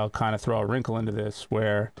trial kind of throw a wrinkle into this,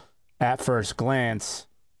 where at first glance,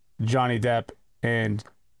 Johnny Depp and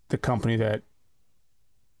the company that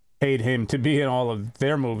paid him to be in all of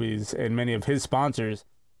their movies and many of his sponsors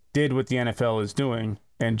did what the NFL is doing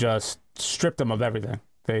and just stripped him of everything.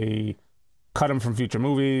 They cut him from future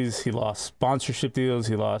movies. He lost sponsorship deals.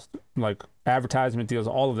 He lost like advertisement deals,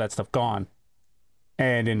 all of that stuff gone.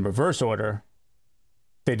 And in reverse order,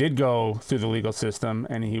 they did go through the legal system,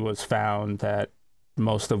 and he was found that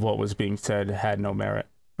most of what was being said had no merit,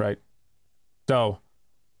 right? So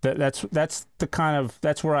that's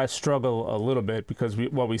where I struggle a little bit, because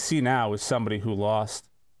what we see now is somebody who lost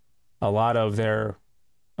a lot of their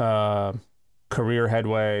career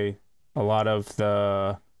headway, a lot of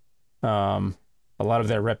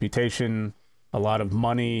their reputation, a lot of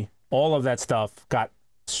money, all of that stuff got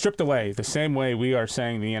stripped away the same way we are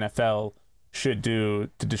saying the NFL should do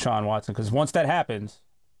to Deshaun Watson. Because once that happens,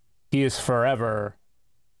 he is forever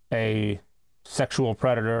a sexual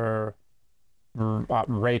predator,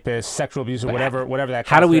 rapist, sexual abuser, whatever that.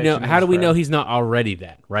 How do we know? How do we know he's not already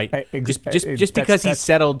that? Right? Just because he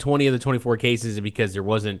settled 20 of the 24 cases and because there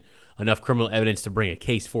wasn't enough criminal evidence to bring a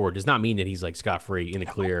case forward does not mean that he's like scot-free in the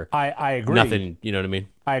clear. I agree. Nothing. You know what I mean?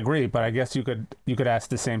 I agree, but I guess you could ask at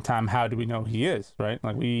the same time, how do we know he is, right?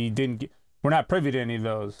 Like we're not privy to any of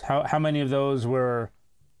those. How many of those were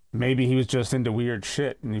maybe he was just into weird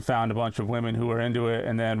shit and he found a bunch of women who were into it,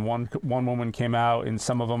 and then one woman came out and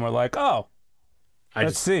some of them were like, oh,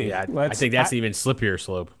 let's see. Yeah, I think that's even slippier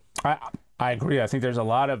slope. I agree. I think there's a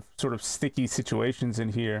lot of sort of sticky situations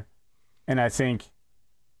in here, and I think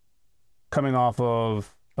coming off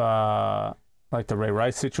of like the Ray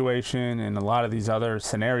Rice situation and a lot of these other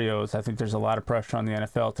scenarios, I think there's a lot of pressure on the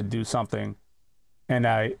NFL to do something. And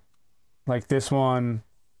I like this one,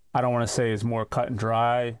 I don't want to say is more cut and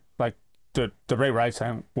dry. Like the Ray Rice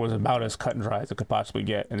thing was about as cut and dry as it could possibly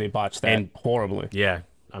get, and they botched that horribly. Yeah.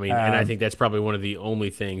 I mean, and I think that's probably one of the only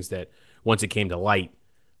things that once it came to light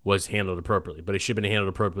was handled appropriately, but it should have been handled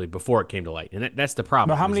appropriately before it came to light. And that's the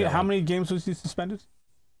problem. But how many games was he suspended?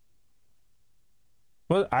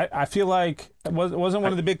 Well, I feel like wasn't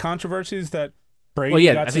one of the big controversies that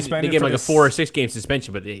Brady got suspended. They gave like a 4 or 6 game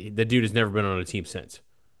suspension, but the dude has never been on a team since.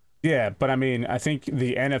 Yeah, but I mean, I think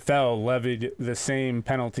the NFL levied the same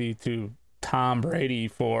penalty to Tom Brady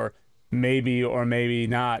for maybe or maybe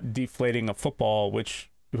not deflating a football, which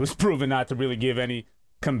was proven not to really give any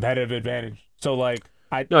competitive advantage. So, like,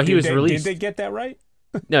 he was released. Did they get that right?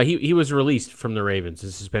 No, he was released from the Ravens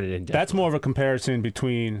and suspended indefinitely. That's more of a comparison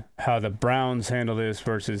between how the Browns handle this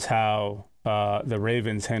versus how the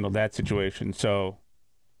Ravens handled that situation. So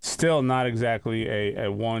still not exactly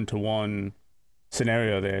a one-to-one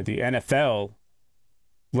scenario there. The NFL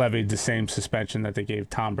levied the same suspension that they gave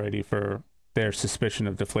Tom Brady for their suspicion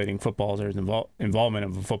of deflating footballs or his involvement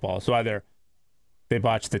of a football. So either they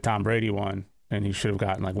botched the Tom Brady one and he should have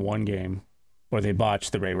gotten like 1 game, or they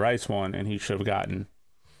botched the Ray Rice one and he should have gotten,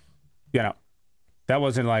 that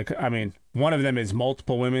wasn't like, I mean, one of them is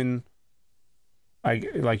multiple women.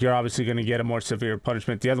 Like you're obviously going to get a more severe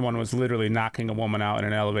punishment. The other one was literally knocking a woman out in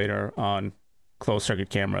an elevator on closed circuit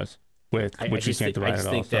cameras which you can't do right at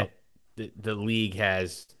all. I just think that the league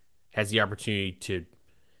has the opportunity to,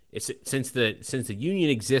 since the union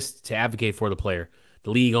exists to advocate for the player,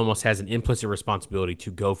 the league almost has an implicit responsibility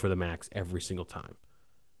to go for the max every single time,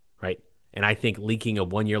 right? And I think leaking a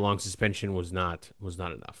 1-year-long suspension was not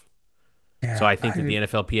enough. Yeah, so I think that the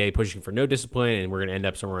NFLPA pushing for no discipline, and we're going to end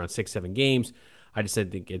up somewhere around 6-7 games. I just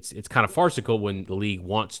said it's kind of farcical when the league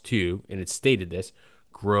wants to, and it's stated this,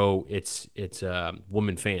 grow its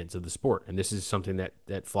women fans of the sport, and this is something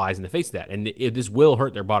that flies in the face of that, and this will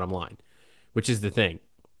hurt their bottom line, which is the thing.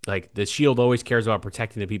 Like the Shield always cares about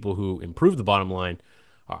protecting the people who improve the bottom line.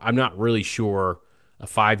 I'm not really sure a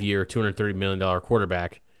 5-year, $230 million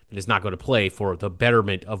quarterback that is not going to play for the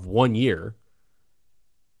betterment of 1 year.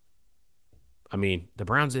 I mean, the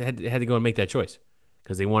Browns had to go and make that choice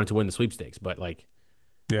because they wanted to win the sweepstakes. But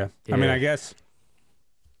yeah. I mean, I guess.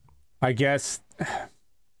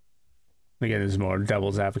 Again, this is more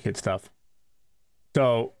devil's advocate stuff.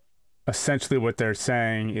 So, essentially, what they're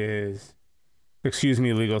saying is, excuse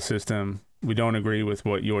me, legal system, we don't agree with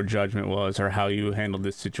what your judgment was or how you handled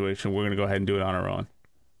this situation. We're going to go ahead and do it on our own.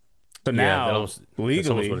 So now, legally, that's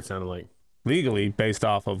almost what it sounded like. Legally, based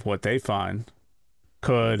off of what they find,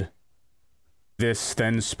 could this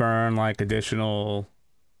then spurn additional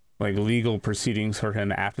legal proceedings for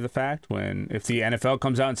him after the fact? If the NFL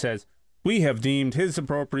comes out and says, we have deemed his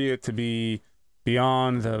appropriate to be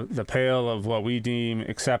beyond the pale of what we deem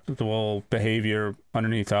acceptable behavior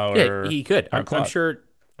underneath our he could. I'm sure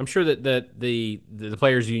that the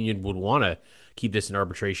players union would want to keep this in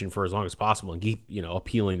arbitration for as long as possible and keep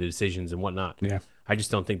appealing the decisions and whatnot. Yeah, I just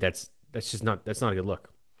don't think that's not a good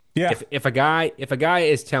look. Yeah, if a guy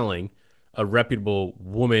is telling a reputable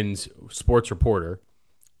women's sports reporter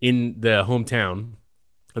in the hometown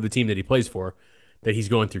of the team that he plays for that he's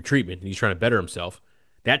going through treatment and he's trying to better himself,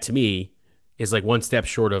 that to me is like one step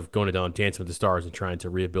short of going to Dancing with the Stars and trying to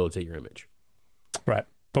rehabilitate your image. Right.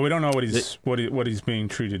 But we don't know what he's being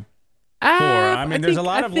treated for. I mean, there's a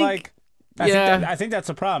lot of like, I think that's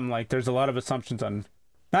a problem. Like, there's a lot of assumptions on,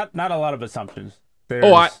 not a lot of assumptions.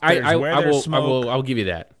 I'll give you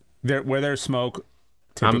that. Where there's smoke,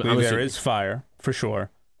 typically there is fire for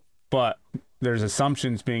sure. But there's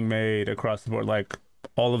assumptions being made across the board. Like,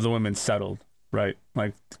 all of the women settled, right?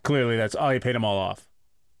 Like, clearly that's, he paid them all off.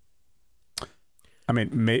 I mean,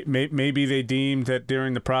 maybe they deemed that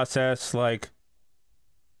during the process, like,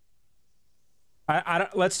 I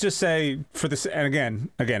don't, let's just say for this, and again,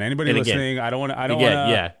 anybody listening, I don't want to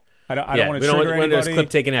trigger anybody. There's a clip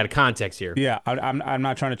taken out of context here. Yeah, I'm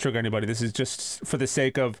not trying to trigger anybody. This is just for the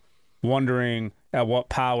sake of wondering at what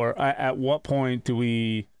point do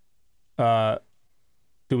we put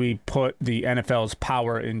the NFL's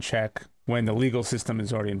power in check when the legal system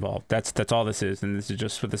is already involved? That's all this is, and this is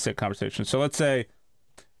just for the sake of conversation. So let's say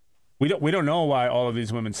we don't know why all of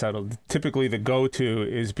these women settled. Typically, the go-to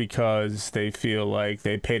is because they feel like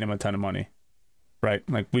they paid him a ton of money, right?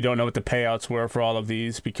 Like, we don't know what the payouts were for all of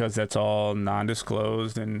these because that's all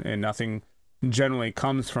non-disclosed and nothing generally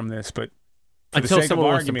comes from this. But until someone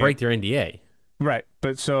wants to break their NDA, right?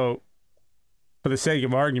 But so, for the sake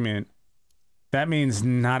of argument, that means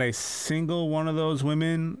not a single one of those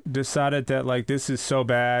women decided that, like, this is so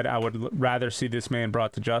bad, I would rather see this man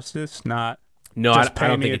brought to justice, not just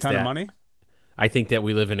pay me a ton of money. I think that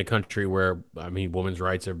we live in a country where, I mean, women's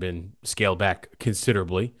rights have been scaled back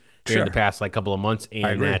considerably in the past couple of months,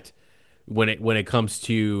 and that when it comes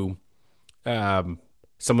to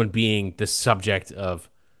someone being the subject of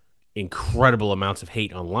incredible amounts of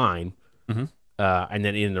hate online, and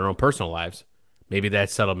then in their own personal lives, maybe that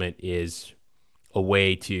settlement is a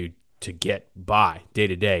way to get by day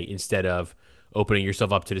to day instead of opening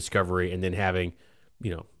yourself up to discovery and then having,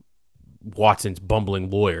 Watson's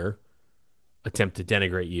bumbling lawyer attempt to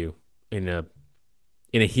denigrate you in a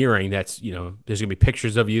hearing that's, there's going to be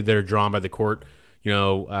pictures of you that are drawn by the court,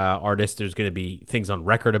 artists. There's going to be things on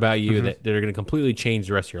record about you that are going to completely change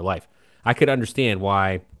the rest of your life. I could understand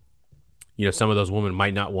why, some of those women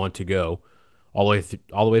might not want to go all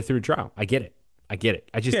the way through trial. I get it.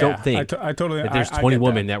 I just don't think I totally, that there's 20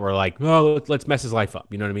 women that were like, oh, let's mess his life up.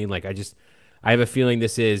 You know what I mean? Like, I have a feeling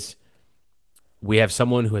we have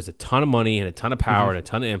someone who has a ton of money and a ton of power and a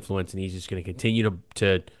ton of influence, and he's just going to continue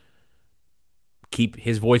to keep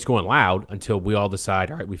his voice going loud until we all decide,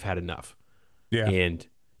 all right, we've had enough. Yeah. And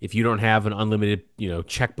if you don't have an unlimited,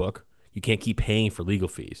 checkbook, you can't keep paying for legal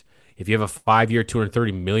fees. If you have a 5-year,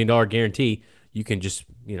 $230 million guarantee, you can just,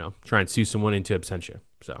 try and sue someone into absentia.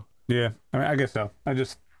 So. Yeah, I mean, I guess so.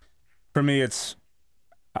 For me,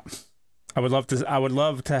 I would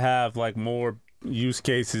love to have like more use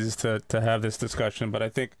cases to have this discussion, but I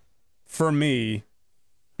think for me,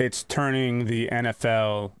 it's turning the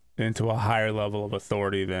NFL into a higher level of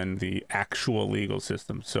authority than the actual legal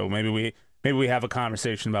system. So maybe we have a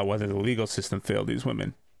conversation about whether the legal system failed these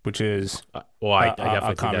women, which is I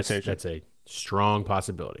definitely think that's a strong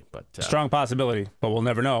possibility, but we'll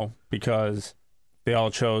never know because they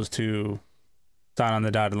all chose to sign on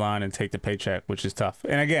the dotted line and take the paycheck, which is tough.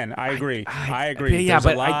 And again, I agree. Yeah,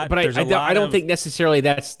 I don't think necessarily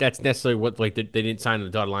that's necessarily what, like, they didn't sign on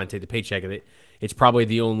the dotted line and take the paycheck. And it's probably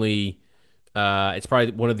the only, it's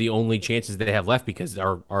probably one of the only chances they have left because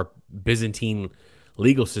our Byzantine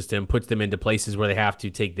legal system puts them into places where they have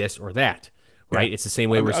to take this or that, right? Yeah. It's the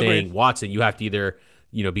same way we're saying, Watson, you have to either,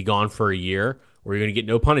 be gone for a year or you're going to get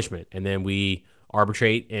no punishment. And then we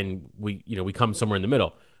arbitrate and we come somewhere in the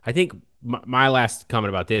middle. I think my last comment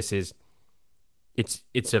about this is it's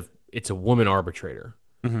a woman arbitrator,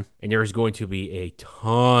 and there is going to be a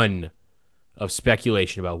ton of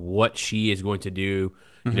speculation about what she is going to do,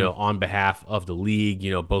 on behalf of the league,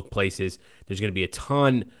 both places. There's going to be a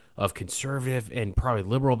ton of conservative and probably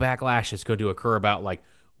liberal backlash that's going to occur about like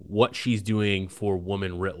what she's doing for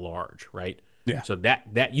women writ large, right? Yeah. So that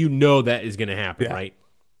that is going to happen, right?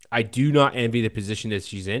 I do not envy the position that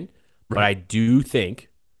she's in, but I do think,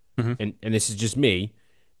 and this is just me,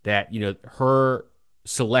 that her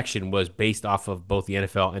selection was based off of both the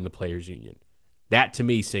NFL and the Players Union. That to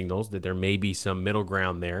me signals that there may be some middle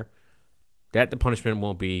ground there, that the punishment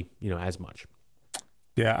won't be as much.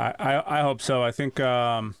 Yeah, I hope so. I think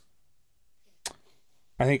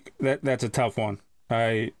that's a tough one.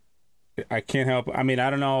 I can't help. I mean, I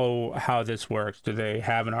don't know how this works. Do they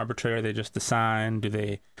have an arbitrator they just assign?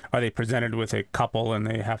 Are they presented with a couple and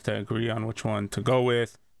they have to agree on which one to go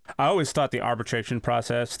with? I always thought the arbitration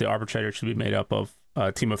process, the arbitrator should be made up of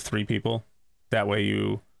a team of 3 people. That way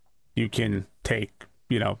you can take,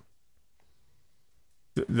 the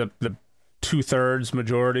 2/3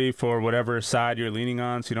 majority for whatever side you're leaning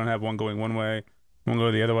on, so you don't have one going one way, one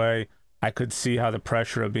go the other way. I could see how the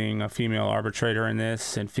pressure of being a female arbitrator in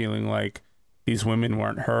this and feeling like these women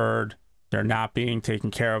weren't heard, they're not being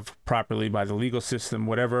taken care of properly by the legal system,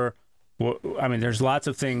 whatever. I mean, there's lots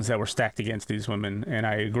of things that were stacked against these women, and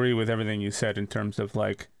I agree with everything you said in terms of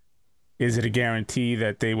like, is it a guarantee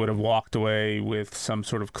that they would have walked away with some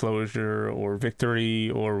sort of closure or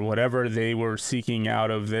victory or whatever they were seeking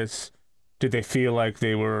out of this? Did they feel like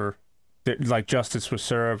like justice was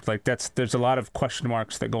served? Like there's a lot of question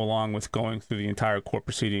marks that go along with going through the entire court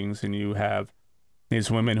proceedings, and you have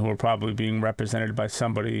these women who are probably being represented by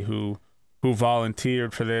somebody who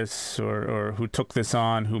volunteered for this or who took this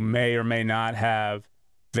on, who may or may not have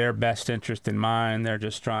their best interest in mind. They're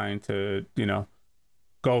just trying to,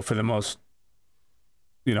 go for the most,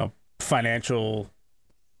 financial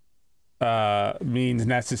means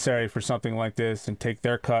necessary for something like this and take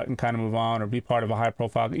their cut and kind of move on or be part of a high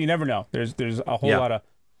profile. You never know. There's a whole lot of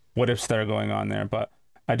what ifs that are going on there. But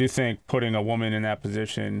I do think putting a woman in that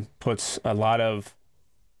position puts a lot of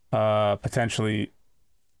potentially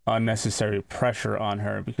unnecessary pressure on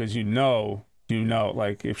her because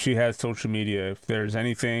like if she has social media, if there's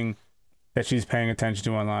anything that she's paying attention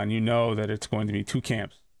to online, that it's going to be 2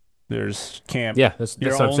 camps. There's camp. Yeah, that's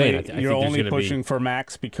what I'm saying. You're only pushing for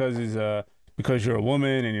Max because you're a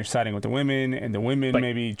woman and you're siding with the women, and the women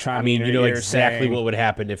maybe trying. I mean, you know exactly what would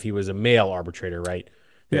happen if he was a male arbitrator, right?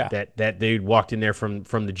 That they walked in there from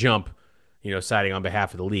the jump, siding on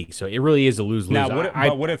behalf of the league. So it really is a lose-lose.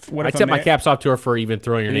 Now, what if I tip my caps off to her for even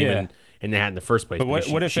throwing her name in the hat in the first place. But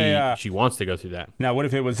what if she wants to go through that? Now, what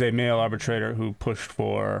if it was a male arbitrator who pushed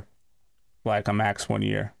for like a max 1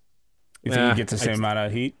 year? You think he gets the same amount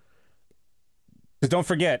of heat? Because don't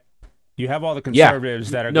forget, you have all the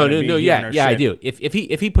conservatives that are going to be I do.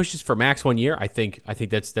 If he pushes for max 1 year, I think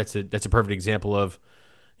that's a perfect example of,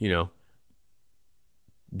 we're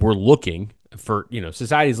looking for,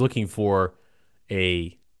 society's looking for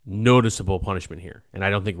a noticeable punishment here, and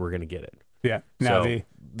I don't think we're going to get it. Yeah. Now so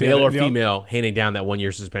male or female handing down that 1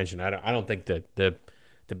 year suspension, I don't think the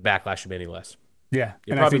backlash should be any less. Yeah,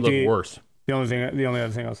 it probably look worse. The only other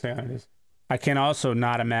thing I'll say on it is, I can also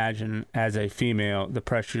not imagine as a female the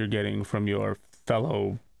pressure you're getting from your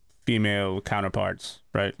fellow female counterparts,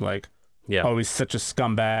 right? Like, oh, he's such a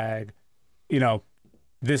scumbag.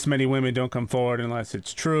 This many women don't come forward unless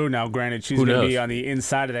it's true. Now, granted, she's going to be on the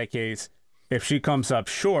inside of that case. If she comes up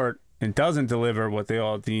short and doesn't deliver what they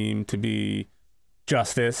all deem to be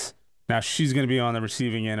justice, now she's going to be on the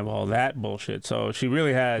receiving end of all that bullshit. So she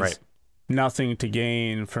really has nothing to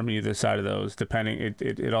gain from either side of those.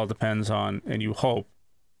 It all depends on, and you hope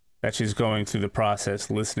that she's going through the process,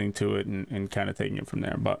 listening to it, and kind of taking it from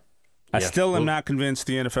there. But I still am not convinced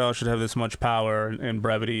the NFL should have this much power and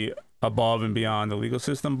brevity above and beyond the legal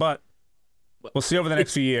system. But we'll see over the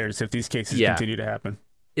next few years if these cases continue to happen.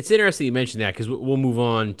 It's interesting you mentioned that because we'll move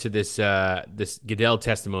on to this Goodell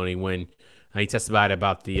testimony when he testified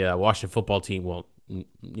about the Washington football team. Well,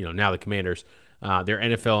 now the Commanders. Their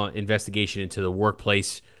NFL investigation into the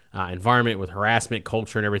workplace environment with harassment,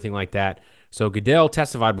 culture, and everything like that. So Goodell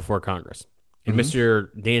testified before Congress, and Mr.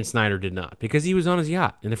 Dan Snyder did not because he was on his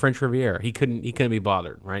yacht in the French Riviera. He couldn't be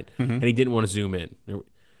bothered, right? And he didn't want to zoom in.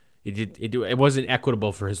 It wasn't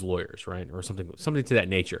equitable for his lawyers, right, or something to that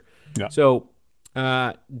nature. Yeah. So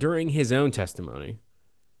during his own testimony,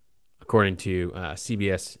 according to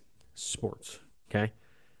CBS Sports, okay,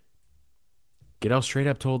 Goodell straight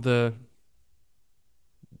up told the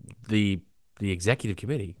executive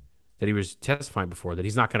committee that he was testifying before that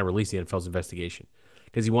he's not going to release the NFL's investigation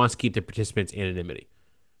because he wants to keep the participants' anonymity.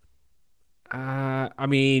 I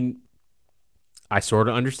mean, I sort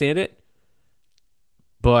of understand it,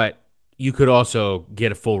 but you could also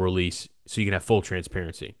get a full release so you can have full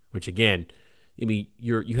transparency, which again, I mean,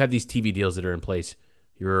 you have these TV deals that are in place.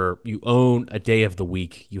 You own a day of the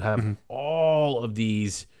week. You have all of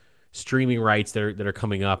these streaming rights that are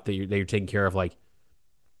coming up that you're taking care of. Like,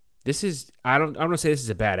 this is, I don't want to say this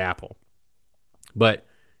is a bad apple, but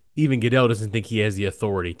even Goodell doesn't think he has the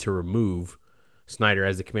authority to remove Snyder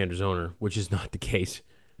as the Commander's owner, which is not the case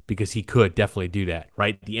because he could definitely do that,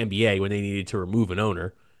 right? The NBA, when they needed to remove an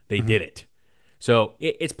owner, they did it. So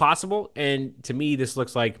it's possible, and to me, this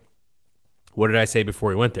looks like, what did I say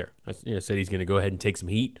before he went there? I said he's going to go ahead and take some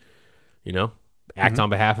heat, act on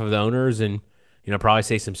behalf of the owners and, probably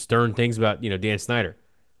say some stern things about, Dan Snyder.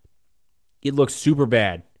 It looks super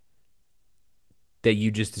bad that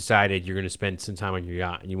you just decided you're going to spend some time on your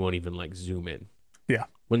yacht and you won't even like zoom in. Yeah.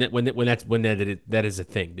 When that is a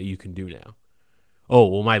thing that you can do now. Oh,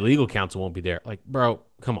 well, my legal counsel won't be there. Like, bro,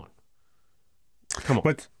 come on.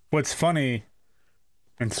 What's funny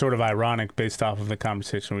and sort of ironic based off of the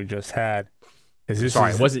conversation we just had is this.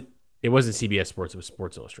 Sorry, it wasn't CBS Sports. It was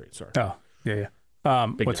Sports Illustrated. Sorry. Oh, yeah.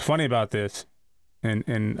 What's funny about this and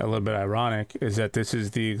a little bit ironic is that this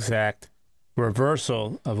is the exact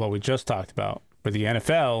reversal of what we just talked about, where the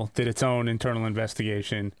NFL did its own internal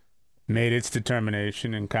investigation, made its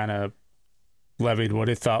determination, and kind of levied what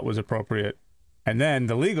it thought was appropriate. And then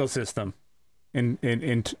the legal system, in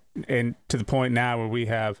to the point now where we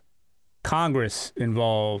have Congress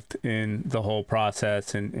involved in the whole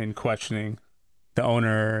process and in questioning the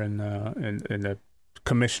owner and the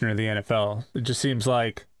commissioner of the NFL. It just seems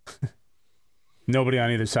like nobody on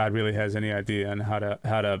either side really has any idea on how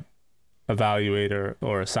to evaluate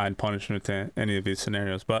or assign punishment to any of these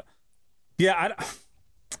scenarios. But yeah,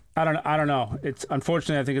 I don't know. It's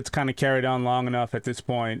unfortunately, I think it's kind of carried on long enough at this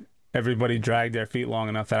point. Everybody dragged their feet long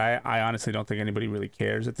enough that I honestly don't think anybody really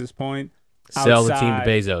cares at this point. Sell the team to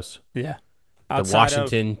Bezos. Yeah. The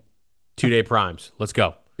Washington 2-day primes. Let's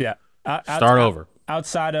go. Yeah. Start over.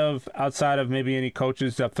 Outside of maybe any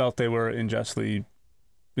coaches that felt they were unjustly,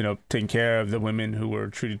 taking care of the women who were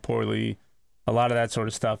treated poorly, a lot of that sort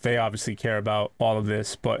of stuff. They obviously care about all of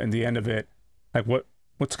this, but in the end of it, like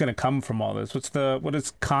what's going to come from all this? What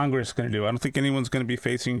is Congress going to do? I don't think anyone's going to be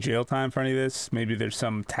facing jail time for any of this. Maybe there's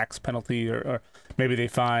some tax penalty, or maybe they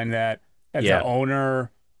find that as an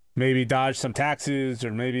owner, maybe dodge some taxes,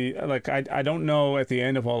 or maybe I don't know at the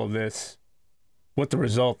end of all of this what the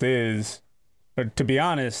result is. But to be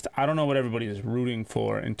honest, I don't know what everybody is rooting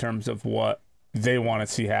for in terms of what they want to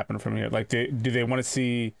see happen from here. Like, do they want to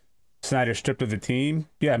see Snyder stripped of the team?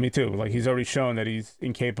 Yeah, me too. Like, he's already shown that he's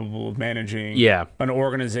incapable of managing an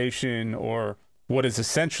organization or what is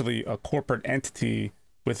essentially a corporate entity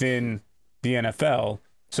within the NFL.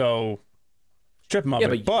 So strip him of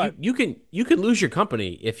it. But you can lose your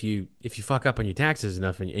company if you fuck up on your taxes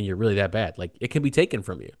enough and you're really that bad. Like, it can be taken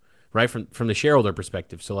from you, right? From the shareholder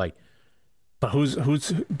perspective. So like, but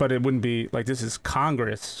but it wouldn't be like, this is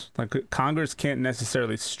Congress. Like, Congress can't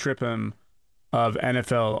necessarily strip him of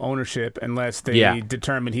NFL ownership unless they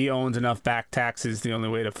determine he owns enough back taxes. The only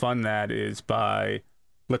way to fund that is by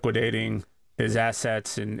liquidating his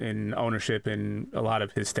assets and ownership in a lot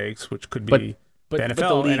of his stakes, which could be the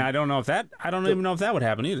NFL. And I don't even know if that would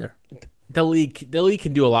happen either. The league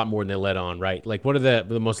can do a lot more than they let on, right? Like, one of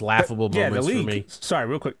the most laughable moments for me. Sorry,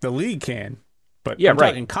 real quick. The league can. But I'm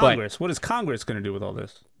talking Congress. What is Congress going to do with all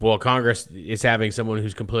this? Well, Congress is having someone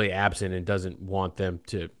who's completely absent and doesn't want them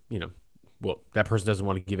to, that person doesn't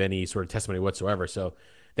want to give any sort of testimony whatsoever. So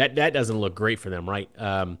that doesn't look great for them, right?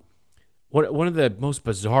 One of the most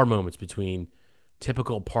bizarre moments between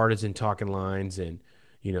typical partisan talking lines and,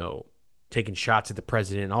 taking shots at the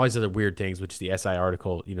president and all these other weird things, which the SI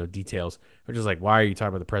article, details. We're just like, why are you talking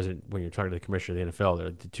about the president when you're talking to the commissioner of the NFL?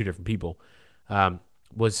 They're two different people.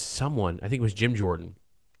 Was someone, I think it was Jim Jordan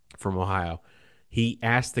from Ohio, he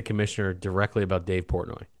asked the commissioner directly about Dave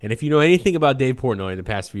Portnoy. And if you know anything about Dave Portnoy in the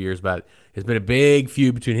past few years, there's been a big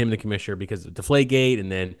feud between him and the commissioner because of Deflategate,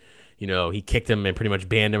 and then, he kicked him and pretty much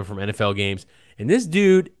banned him from NFL games. And this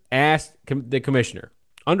dude asked the commissioner,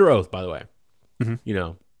 under oath, by the way,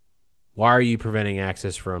 why are you preventing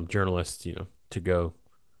access from journalists, to go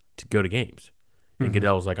to games? And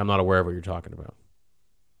Goodell was like, I'm not aware of what you're talking about.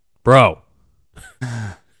 Bro,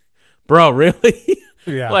 really?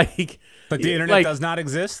 Yeah. Like the internet does not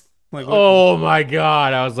exist? Like, oh my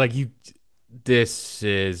God. I was like, this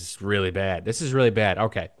is really bad. This is really bad.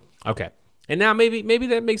 Okay. And now maybe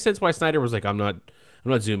that makes sense why Snyder was like, I'm not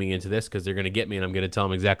zooming into this because they're going to get me and I'm going to tell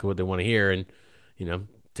them exactly what they want to hear and,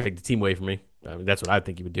 take the team away from me. I mean, that's what I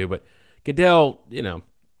think he would do. But Goodell, do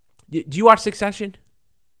you watch Succession?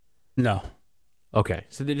 No. Okay.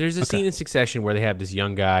 So there's a scene in Succession where they have this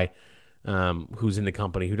young guy who's in the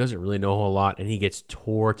company who doesn't really know a whole lot, and he gets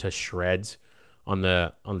tore to shreds on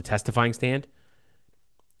the testifying stand.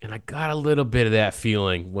 And I got a little bit of that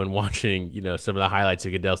feeling when watching, some of the highlights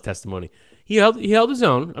of Goodell's testimony. He held his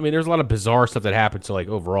own. I mean, there's a lot of bizarre stuff that happened. So, like,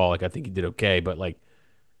 overall, like, I think he did okay. But, like,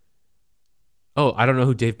 I don't know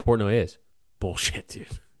who Dave Portnoy is. Bullshit,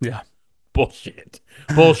 dude. Yeah. Bullshit.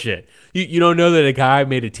 You don't know that a guy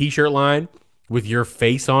made a T-shirt line with your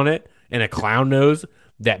face on it and a clown nose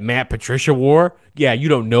that Matt Patricia wore? Yeah, you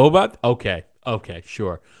don't know about? Okay,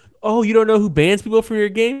 sure. Oh, you don't know who bans people from your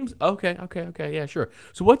games? Okay, yeah, sure.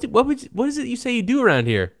 So what is it you say you do around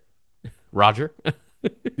here, Roger?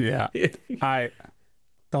 Yeah, the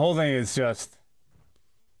whole thing is just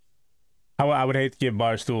I would hate to give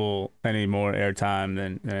Barstool any more airtime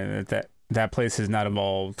than that place has not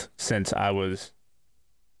evolved since I was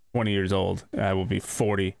 20 years old. I will be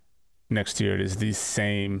 40 next year. It is the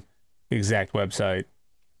same exact website,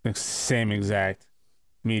 the same exact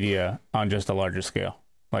media on just a larger scale,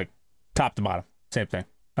 like top to bottom, same thing.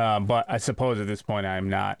 But I suppose at this point I am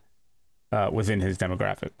not within his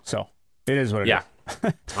demographic, so it is what it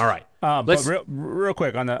is. All right. But real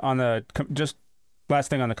quick on the just last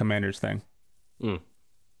thing on the Commanders thing.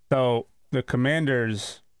 So the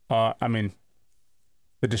Commanders, I mean,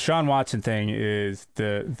 the Deshaun Watson thing is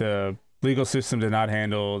the legal system did not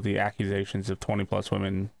handle the accusations of 20 plus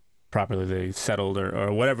women properly. They settled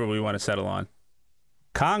or whatever we want to settle on.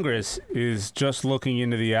 Congress is just looking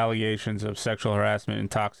into the allegations of sexual harassment and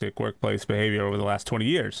toxic workplace behavior over the last 20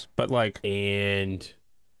 years. But and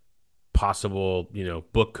possible,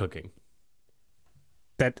 book cooking.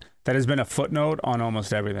 That has been a footnote on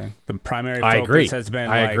almost everything. The primary focus has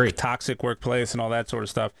been toxic workplace and all that sort of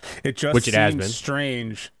stuff. It just seems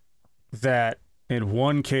strange that in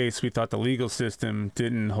one case we thought the legal system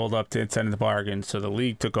didn't hold up to its end of the bargain, so the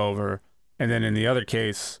league took over, and then in the other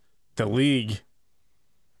case, the league,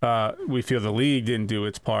 we feel the league didn't do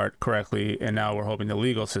its part correctly, and now we're hoping the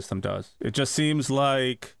legal system does. It just seems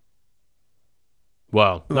like,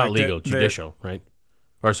 well, not legal, judicial, right?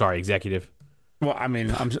 Or sorry, executive. Well, I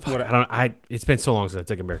mean, it's been so long since I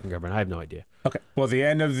took American government. I have no idea. Okay. Well, the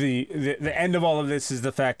end of the end of all of this is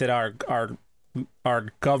the fact that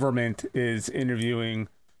our government is interviewing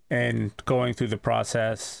and going through the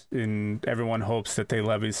process, and everyone hopes that they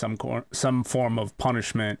levy some form of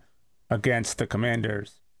punishment against the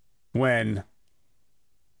Commanders when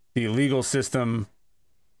the legal system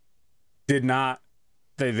did not.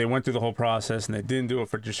 They went through the whole process and they didn't do it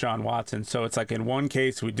for Deshaun Watson. So it's like in one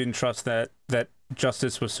case we didn't trust that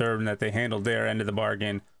justice was served and that they handled their end of the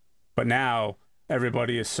bargain. But now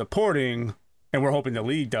everybody is supporting, and we're hoping the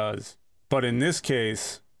league does. But in this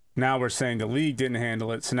case, now we're saying the league didn't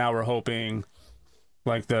handle it. So now we're hoping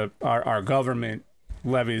like our government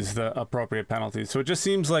levies the appropriate penalties. So it just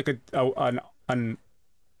seems like an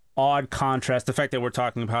odd contrast. The fact that we're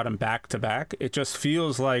talking about them back to back, it just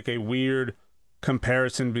feels like a weird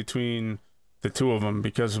comparison between the two of them,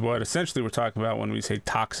 because what essentially we're talking about when we say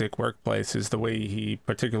toxic workplace is the way he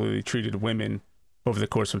particularly treated women over the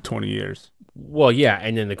course of 20 years. Well, yeah,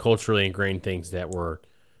 and then the culturally ingrained things that were,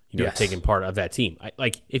 taking part of that team.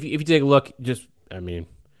 If you take a look, there's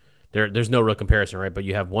no real comparison, right? But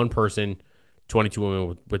you have one person, 22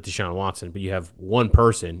 women with Deshaun Watson, but you have one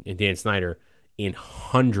person in Dan Snyder in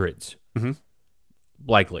hundreds,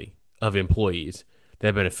 likely, of employees that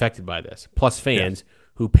have been affected by this, plus fans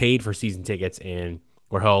who paid for season tickets and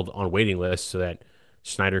were held on waiting lists so that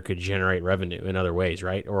Snyder could generate revenue in other ways,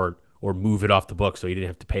 right? Or move it off the book so he didn't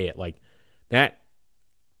have to pay it. Like that,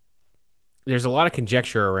 there's a lot of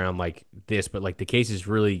conjecture around like this, but like the cases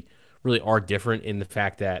really, really are different in the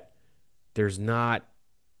fact that there's not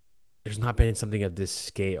been something of this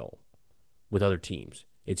scale with other teams.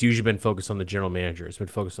 It's usually been focused on the general manager. It's been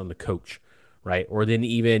focused on the coach, right? Or then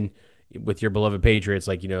even with your beloved Patriots,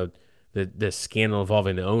 like, the scandal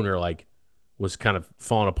involving the owner, like, was kind of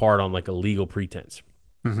falling apart on like a legal pretense,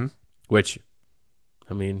 which,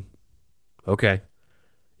 okay,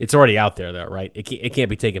 it's already out there though, right? It can't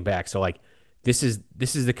be taken back. So like, this is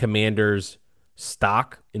the Commanders'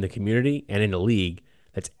 stock in the community and in the league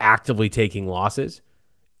that's actively taking losses,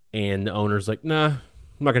 and the owner's like, nah, I'm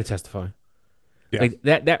not going to testify. Yeah. Like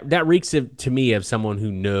that reeks to me of someone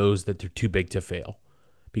who knows that they're too big to fail,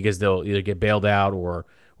 because they'll either get bailed out or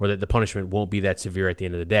that the punishment won't be that severe at the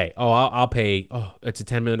end of the day. Oh, I'll pay. Oh, it's a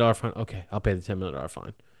 $10 million fine. Okay, I'll pay the $10 million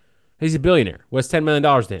fine. He's a billionaire. What's $10 million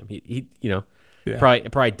to him? He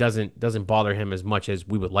probably doesn't bother him as much as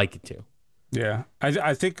we would like it to. Yeah,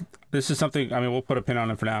 I think this is something. We'll put a pin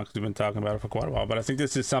on it for now because we've been talking about it for quite a while. But I think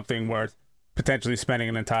this is something worth potentially spending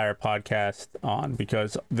an entire podcast on,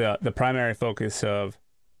 because the primary focus of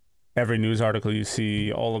every news article you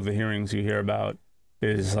see, all of the hearings you hear about,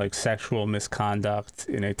 is like sexual misconduct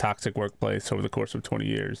in a toxic workplace over the course of 20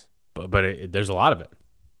 years. But there's a lot of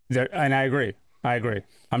it. And I agree. I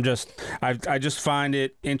just find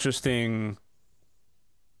it interesting,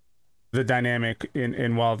 the dynamic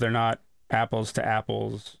in while they're not apples to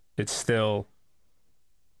apples, it's still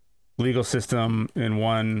legal system in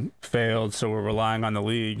one failed, so we're relying on the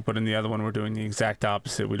league, but in the other one we're doing the exact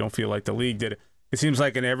opposite. We don't feel like the league did it. It seems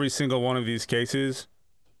like in every single one of these cases,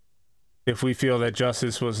 if we feel that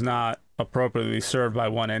justice was not appropriately served by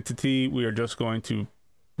one entity, we are just going to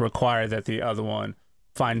require that the other one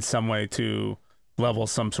find some way to level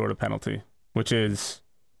some sort of penalty, which is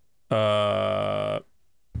that's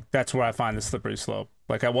where I find the slippery slope.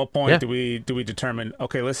 Like, at what point do we determine,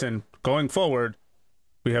 okay, listen, going forward,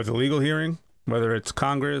 we have the legal hearing, whether it's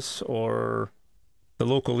Congress or the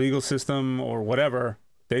local legal system or whatever,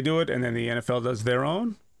 they do it, and then the NFL does their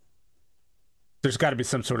own. There's got to be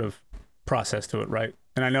some sort of process to it, right?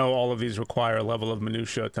 And I know all of these require a level of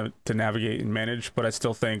minutia to navigate and manage, but I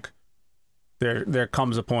still think there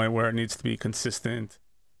comes a point where it needs to be consistent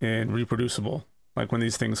and reproducible, like when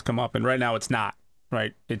these things come up. And right now it's not,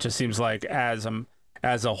 right? It just seems like as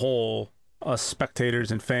a whole, us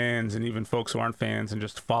spectators and fans and even folks who aren't fans and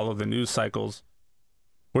just follow the news cycles,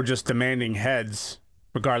 we're just demanding heads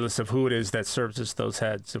regardless of who it is that serves us those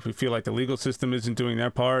heads. If we feel like the legal system isn't doing their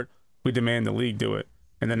part, we demand the league do it.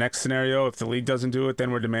 In the next scenario, if the league doesn't do it,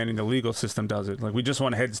 then we're demanding the legal system does it. Like, we just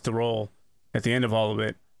want heads to roll at the end of all of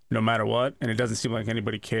it, no matter what. And it doesn't seem like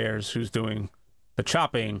anybody cares who's doing the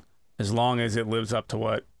chopping, as long as it lives up to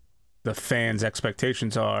what the fans'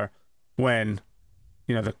 expectations are. When,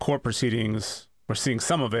 the court proceedings, we're seeing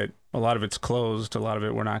some of it, a lot of it's closed, a lot of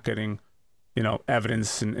it we're not getting,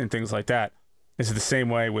 evidence and things like that. It's the same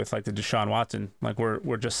way with, like, the Deshaun Watson. Like,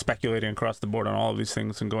 we're just speculating across the board on all of these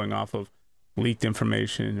things and going off of leaked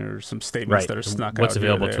information or some statements that are snuck out. What's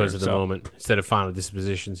available to us at the moment instead of final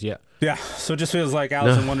dispositions. Yeah. So it just feels like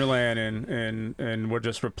Alice in Wonderland, and we're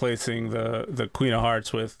just replacing the Queen of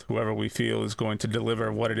Hearts with whoever we feel is going to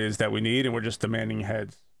deliver what it is that we need, and we're just demanding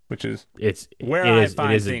heads, which is I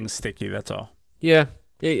find things sticky. That's all. Yeah,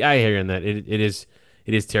 I hear you on that. It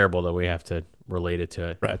is terrible that we have to relate it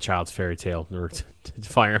to a child's fairy tale in order to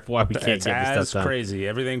fire up why we can't get this stuff done. It's crazy.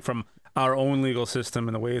 Everything from our own legal system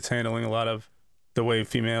and the way it's handling a lot of the way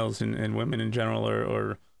females and women in general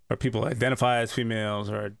or people identify as females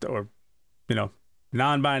or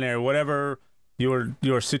non-binary, whatever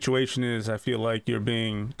your situation is. I feel like you're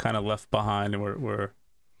being kind of left behind, and we're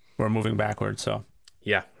moving backwards. So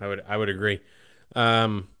yeah, I would agree.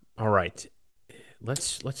 All right,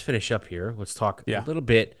 let's finish up here. Let's talk a little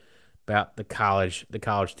bit about the college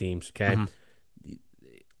teams. Okay,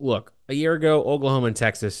 look, a year ago, Oklahoma and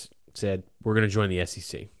Texas said we're going to join the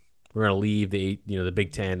SEC. We're going to leave the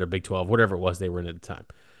Big 10 or Big 12, whatever it was they were in at the time.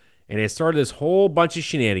 And it started this whole bunch of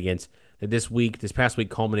shenanigans that this past week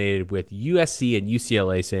culminated with USC and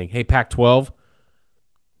UCLA saying, hey, Pac-12,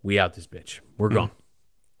 we out this bitch. We're gone.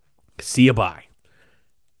 See you bye.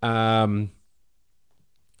 So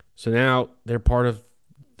now they're part of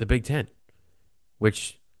the Big 10,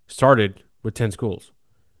 which started with 10 schools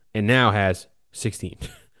and now has 16.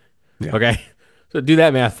 Yeah. Okay? So do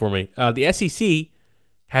that math for me. The SEC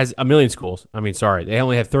has 1 million schools. I mean, sorry, they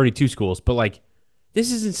only have 32 schools, but like,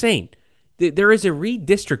 this is insane. There is a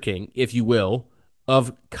redistricting, if you will,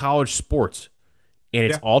 of college sports, and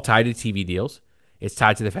it's all tied to TV deals. It's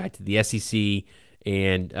tied to the fact that the SEC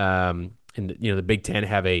and the Big Ten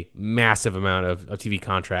have a massive amount of TV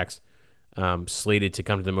contracts slated to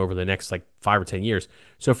come to them over the next like 5 or 10 years.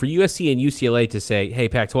 So for USC and UCLA to say, hey,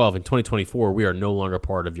 Pac-12, in 2024, we are no longer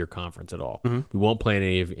part of your conference at all. Mm-hmm. We won't play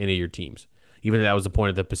any of your teams, even though that was the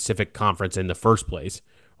point of the Pacific Conference in the first place,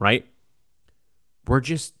 right? We're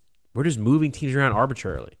just moving teams around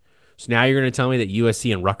arbitrarily. So now you're going to tell me that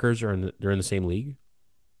USC and Rutgers are in the same league?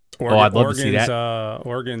 I'd love to see that.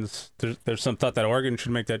 Oregon's there's some thought that Oregon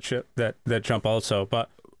should make that jump also, but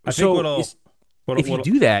I think if you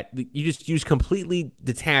do that, you just completely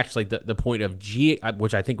detach like the point of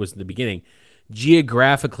which I think was in the beginning,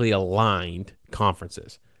 geographically aligned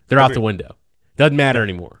conferences. They're out the window. Doesn't matter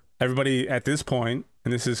anymore. Everybody at this point,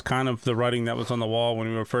 and this is kind of the writing that was on the wall when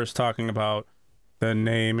we were first talking about the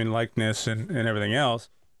name and likeness and everything else,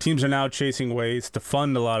 teams are now chasing ways to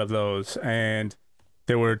fund a lot of those. And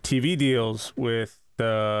there were TV deals with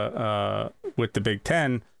the Big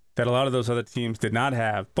Ten that a lot of those other teams did not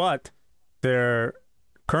have. But they're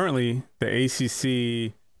currently the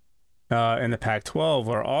ACC and the Pac-12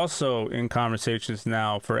 are also in conversations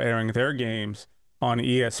now for airing their games on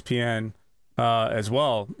ESPN as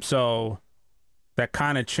well. So that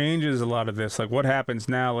kind of changes a lot of this. Like, what happens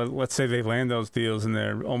now? Let's say they land those deals and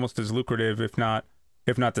they're almost as lucrative, if not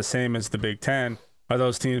the same as the Big Ten. Are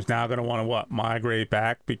those teams now going to want to migrate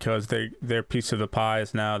back because their piece of the pie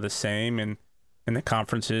is now the same and the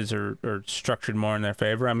conferences are structured more in their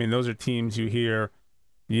favor? I mean, those are teams you hear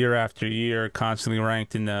year after year constantly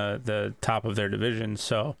ranked in the top of their division.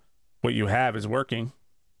 So what you have is working.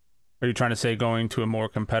 Are you trying to say going to a more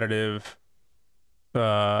competitive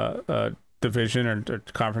division or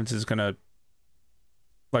conference is going to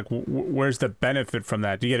like where's the benefit from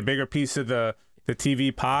that? Do you get a bigger piece of the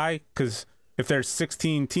TV pie? Because if there's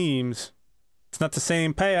 16 teams, it's not the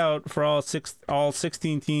same payout for all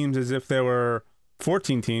 16 teams as if there were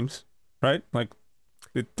 14 teams, right? Like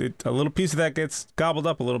a little piece of that gets gobbled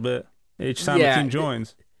up a little bit each time a team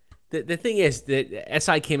joins. The thing is that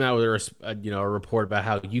SI came out with a report about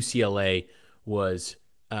how UCLA was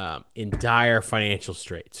in dire financial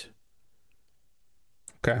straits.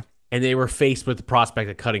 Okay. And they were faced with the prospect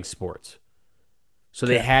of cutting sports. So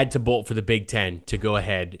they had to bolt for the Big Ten to go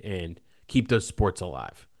ahead and keep those sports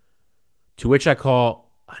alive. To which I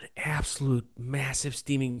call an absolute massive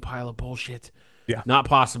steaming pile of bullshit. Yeah. Not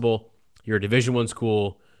possible. You're a Division I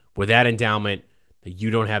school with that endowment that you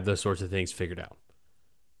don't have those sorts of things figured out.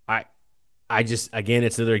 I just, again,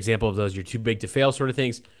 it's another example of those you're too big to fail sort of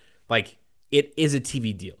things. Like, it is a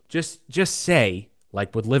TV deal. Just say,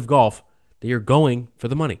 like with Live Golf, that you're going for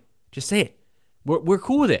the money. Just say it. We're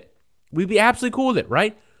cool with it. We'd be absolutely cool with it,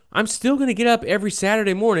 right? I'm still going to get up every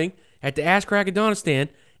Saturday morning at the Ass Crack Adonistan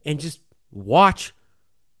and just watch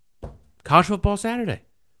College Football Saturday,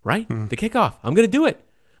 right? The kickoff. I'm going to do it.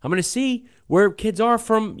 I'm going to see where kids are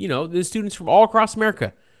from, the students from all across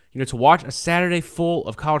America, to watch a Saturday full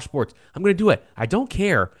of college sports. I'm going to do it. I don't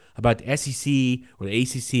care about the SEC or the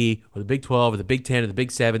ACC or the Big 12 or the Big 10 or the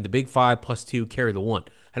Big 7, the Big 5 plus 2 carry the 1.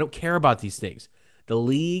 I don't care about these things. The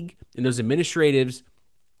league and those administratives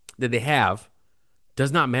that they have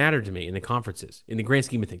does not matter to me in the conferences. In the grand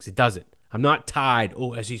scheme of things, it doesn't. I'm not tied,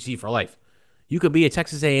 SEC for life. You could be a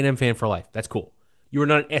Texas A&M fan for life. That's cool. You are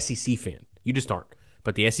not an SEC fan. You just aren't.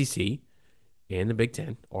 But the SEC and the Big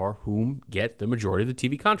Ten are whom get the majority of the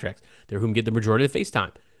TV contracts. They're whom get the majority of the face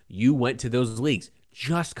time. You went to those leagues.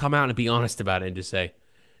 Just come out and be honest about it and just say,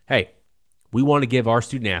 hey, we want to give our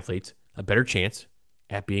student athletes a better chance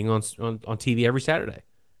at being on TV every Saturday.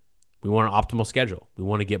 We want an optimal schedule. We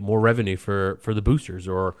want to get more revenue for the boosters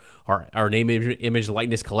or our name, image,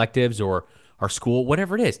 likeness collectives or our school,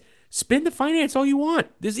 whatever it is. Spend the finance all you want.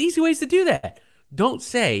 There's easy ways to do that. Don't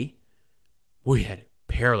say, we had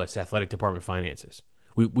perilous athletic department finances.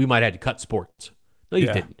 We might have had to cut sports. No, you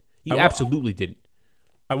didn't. You absolutely didn't.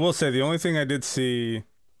 I will say the only thing I did see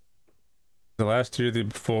the last year, the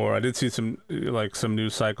before, I did see some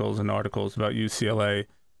news cycles and articles about UCLA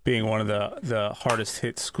being one of the hardest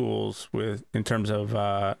hit schools in terms of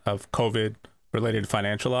COVID related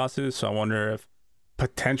financial losses. So I wonder if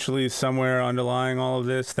potentially somewhere underlying all of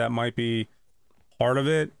this that might be part of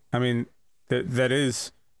it. I mean, that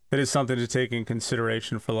is something to take in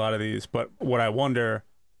consideration for a lot of these. But what I wonder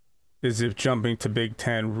is if jumping to Big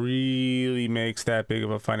Ten really makes that big of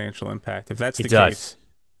a financial impact. If that's the case,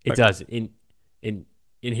 it does. And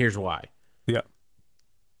here's why. Yeah.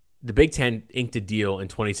 The Big Ten inked a deal in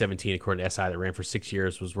 2017, according to SI, that ran for 6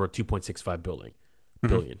 years, was worth $2.65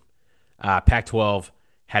 billion. Pac-12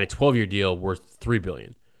 had a 12-year deal worth $3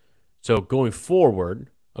 billion. So going forward,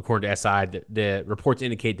 according to SI, the reports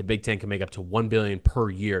indicate the Big Ten can make up to $1 billion per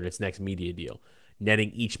year in its next media deal, netting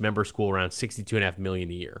each member school around $62.5 million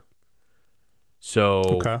a year.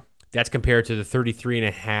 So that's compared to the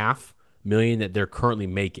 $33.5 million that they're currently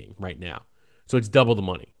making right now. So it's double the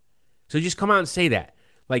money. So just come out and say that.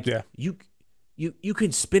 Like, you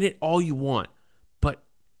can spin it all you want, but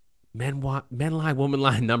men lie, women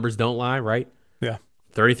lie, numbers don't lie, right? Yeah.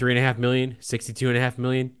 $33.5 million, $62.5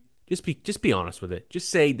 million. Just be honest with it. Just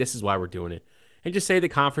say this is why we're doing it. And just say the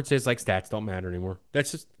conferences like stats don't matter anymore.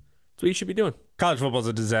 That's what you should be doing. College football is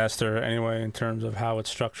a disaster anyway in terms of how it's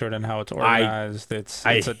structured and how it's organized. It's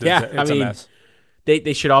a mess.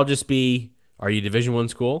 They should all just be, are you a Division I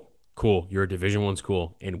school? Cool, you're a Division I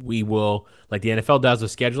school, and we will, like the NFL does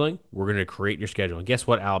with scheduling, we're going to create your schedule. And guess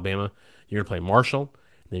what, Alabama? You're going to play Marshall,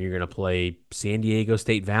 then you're going to play San Diego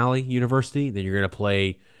State Valley University, then you're going to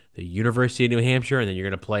play the University of New Hampshire, and then you're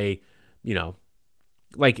going to play, the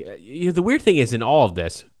weird thing is in all of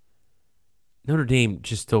this, Notre Dame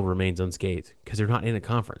just still remains unscathed because they're not in a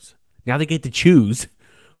conference. Now they get to choose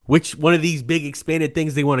which one of these big expanded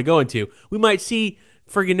things they want to go into. We might see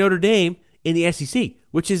friggin' Notre Dame in the SEC,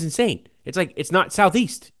 which is insane. It's like, it's not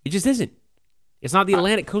Southeast. It just isn't. It's not the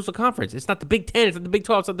Atlantic Coastal Conference. It's not the Big 10. It's not the Big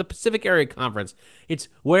 12. It's not the Pacific Area Conference. It's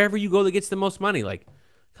wherever you go that gets the most money. Like,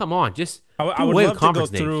 come on, just I would love to go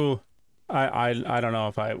through. I don't know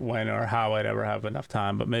if I when or how I'd ever have enough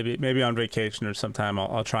time, but maybe on vacation or sometime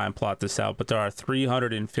I'll try and plot this out. But there are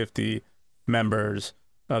 350 members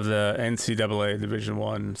of the NCAA Division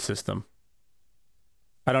I system.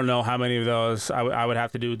 I don't know how many of those. I would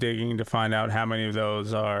have to do digging to find out how many of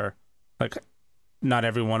those are, like, not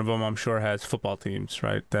every one of them I'm sure has football teams,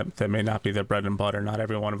 right? That may not be their bread and butter. Not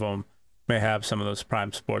every one of them may have some of those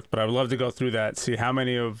prime sports, but I would love to go through that, see how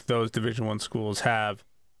many of those Division I schools have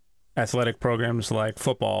athletic programs like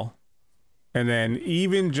football, and then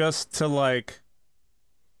even just to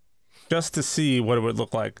see what it would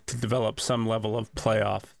look like to develop some level of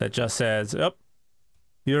playoff that just says, "Yep,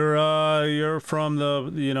 you're from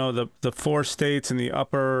the 4 states in the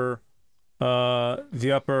upper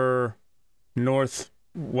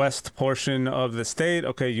northwest portion of the state.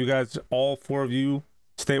 Okay, you guys, all 4 of you,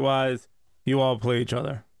 statewide, you all play each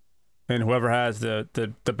other, and whoever has the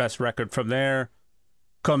best record from there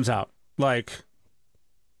comes out." Like,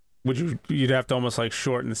 you'd have to almost like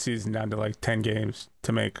shorten the season down to like 10 games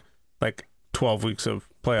to make like 12 weeks of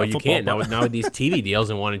playoff But you football. can't now with these TV deals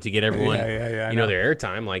and wanting to get everyone, their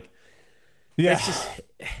airtime. Like,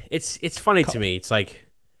 it's funny to me. It's like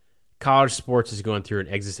college sports is going through an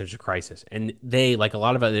existential crisis, and they, like a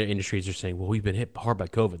lot of other industries, are saying, "Well, we've been hit hard by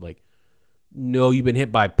COVID." Like, no, you've been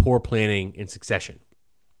hit by poor planning in succession.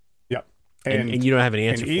 Yep, and you don't have an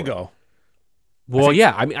answer. And ego. Well,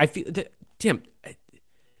 I feel that, Tim,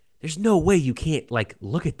 there's no way you can't like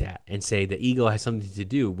look at that and say the ego has something to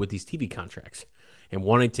do with these TV contracts and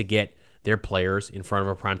wanting to get their players in front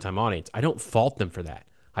of a primetime audience. I don't fault them for that.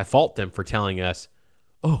 I fault them for telling us,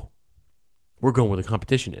 "Oh, we're going where the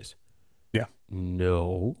competition is." Yeah.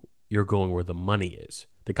 No, you're going where the money is.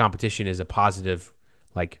 The competition is a positive,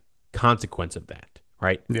 like, consequence of that,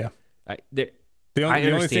 right? Yeah. The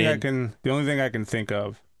only thing I can think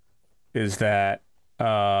of is that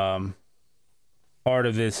part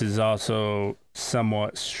of this is also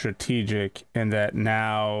somewhat strategic in that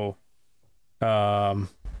now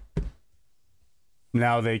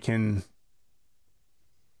they can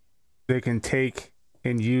take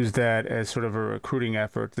and use that as sort of a recruiting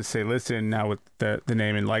effort to say, listen, now with the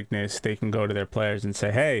name and likeness, they can go to their players and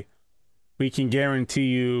say, "Hey, we can guarantee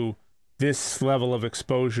you this level of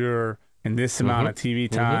exposure and this amount of TV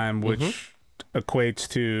time, which equates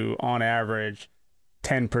to, on average,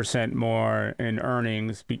 10% more in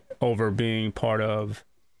earnings over being part of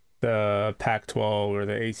the Pac-12 or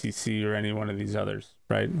the ACC or any one of these others,"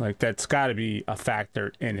 right? Like, that's got to be a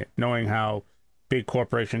factor in it, knowing how big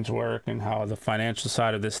corporations work and how the financial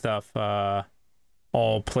side of this stuff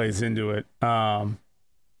all plays into it.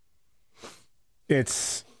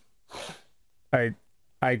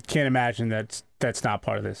 I can't imagine that's not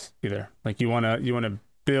part of this either. Like, you wanna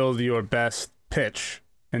build your best pitch,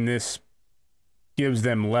 and this gives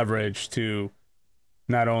them leverage to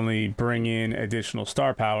not only bring in additional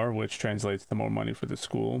star power, which translates to more money for the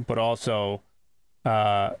school, but also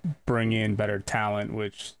bring in better talent,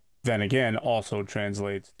 which then again also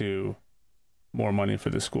translates to more money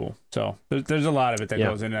for the school. So there's a lot of it that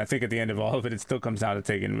goes in, and I think at the end of all of it, it still comes down to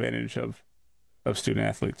taking advantage of student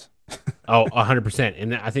athletes. Oh, 100%.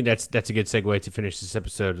 And I think that's a good segue to finish this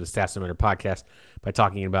episode of the Stats No Matter podcast by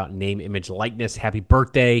talking about name, image, likeness. Happy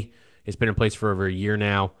birthday. It's been in place for over a year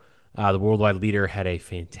now. The Worldwide Leader had a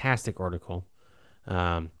fantastic article, came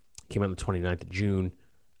out on the 29th of June,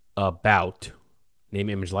 about name,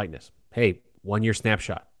 image, likeness. Hey, 1 year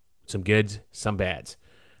snapshot. Some goods, some bads.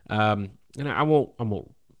 And I won't,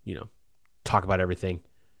 talk about everything.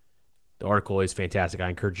 The article is fantastic. I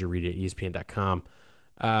encourage you to read it at ESPN.com.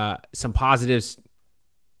 Some positives.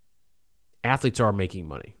 Athletes are making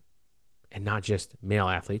money, and not just male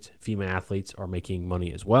athletes. Female athletes are making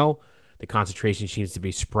money as well. The concentration seems to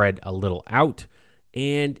be spread a little out,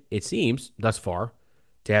 and it seems thus far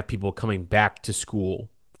to have people coming back to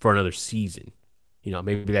school for another season.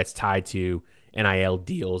 Maybe that's tied to NIL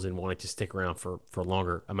deals and wanting to stick around for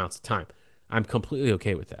longer amounts of time. I'm completely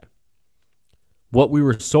okay with that. What we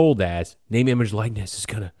were sold as name, image, likeness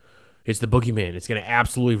it's the boogeyman. It's going to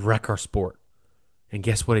absolutely wreck our sport. And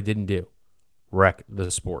guess what it didn't do? Wreck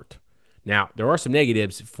the sport. Now, there are some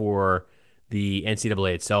negatives for the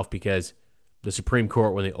NCAA itself, because the Supreme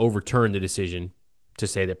Court, when they overturned the decision to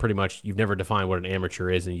say that pretty much you've never defined what an amateur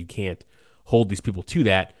is and you can't hold these people to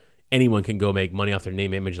that, anyone can go make money off their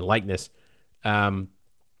name, image, and likeness.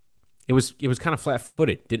 It was kind of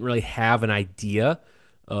flat-footed. Didn't really have an idea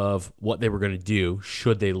of what they were going to do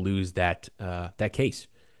should they lose that case.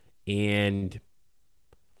 And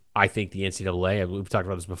I think the NCAA, we've talked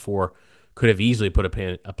about this before, could have easily put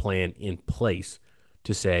a plan in place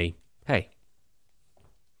to say, hey,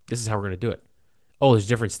 this is how we're going to do it. Oh, there's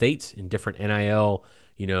different states and different NIL,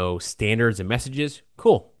 standards and messages.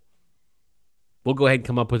 Cool. We'll go ahead and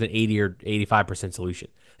come up with an 80 or 85% solution.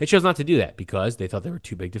 They chose not to do that because they thought they were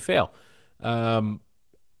too big to fail.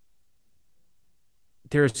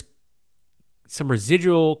 There's some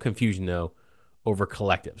residual confusion, though, over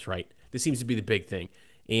collectives, right? This seems to be the big thing.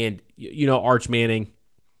 And, Arch Manning,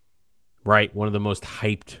 right, one of the most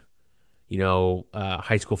hyped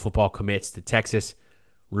high school football commits to Texas,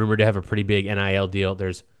 rumored to have a pretty big NIL deal.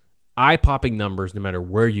 There's eye-popping numbers no matter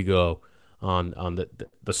where you go on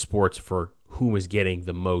the sports for who is getting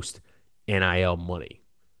the most NIL money.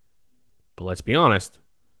 But let's be honest,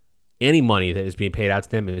 any money that is being paid out to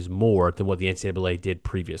them is more than what the NCAA did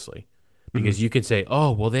previously. Because you can say,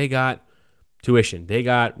 oh, well, they got tuition, they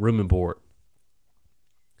got room and board.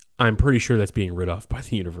 I'm pretty sure that's being written off by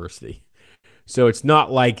the university. So it's not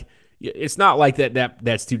like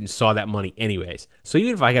that student saw that money anyways. So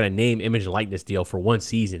even if I got a name, image, and likeness deal for one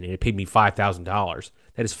season and it paid me $5,000,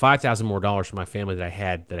 that is $5,000 more dollars for my family that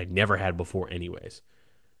I'd never had before anyways.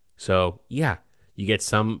 So yeah, you get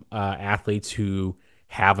some athletes who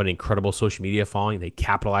have an incredible social media following. They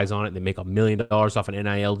capitalize on it. They make $1 million off an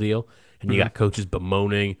NIL deal. And you got coaches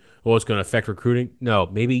bemoaning, oh, it's going to affect recruiting. No,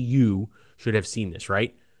 maybe you should have seen this,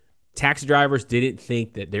 right? Taxi drivers didn't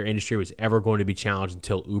think that their industry was ever going to be challenged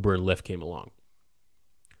until Uber and Lyft came along.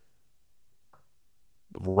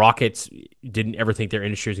 Rockets didn't ever think their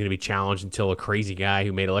industry was going to be challenged until a crazy guy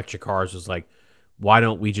who made electric cars was like, why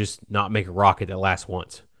don't we just not make a rocket that lasts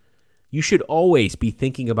once? You should always be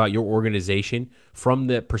thinking about your organization from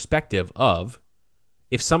the perspective of,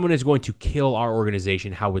 if someone is going to kill our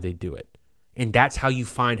organization, how would they do it? And that's how you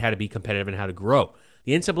find how to be competitive and how to grow.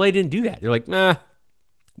 The NCAA didn't do that. They're like, nah,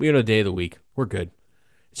 we have a day of the week. We're good.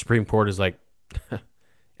 The Supreme Court is like,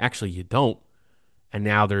 actually, you don't. And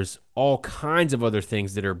now there's all kinds of other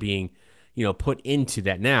things that are being, put into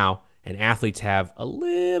that now. And athletes have a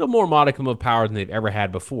little more modicum of power than they've ever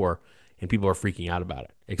had before. And people are freaking out about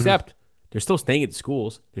it. Except they're still staying at the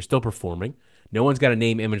schools. They're still performing. No one's got a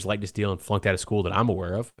name, image, likeness deal and flunked out of school that I'm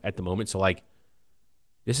aware of at the moment. So,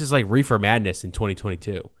 this is like reefer madness in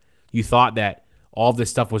 2022. You thought that all this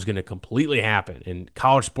stuff was going to completely happen, and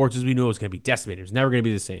college sports, as we knew, was going to be decimated. It was never going to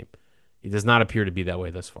be the same. It does not appear to be that way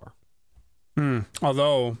thus far.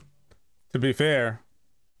 Although, to be fair,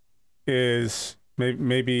 is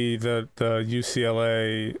maybe the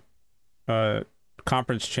UCLA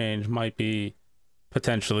conference change might be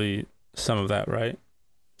potentially some of that, right?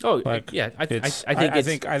 Oh, yeah. I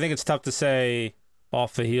think it's tough to say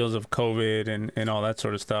off the heels of COVID and all that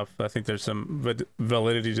sort of stuff. I think there's some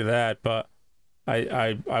validity to that, but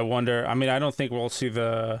I wonder. I mean, I don't think we'll see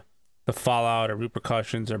the fallout or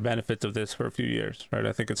repercussions or benefits of this for a few years, right?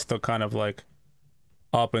 I think it's still kind of like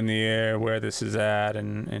up in the air where this is at,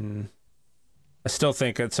 and I still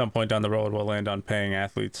think at some point down the road we'll land on paying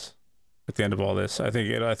athletes at the end of all this. I think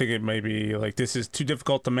it may be like, this is too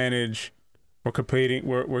difficult to manage.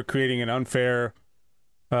 We're creating an unfair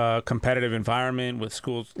competitive environment with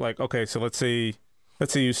schools. Like, okay, so let's say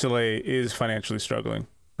UCLA is financially struggling,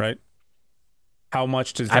 right? How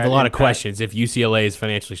much does that I have a lot of questions if UCLA is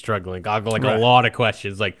financially struggling. I'll go a lot of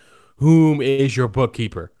questions like, whom is your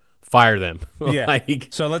bookkeeper? Fire them. Yeah.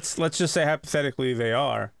 So let's just say hypothetically they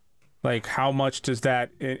are. Like, how much does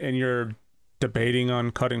that, and you're debating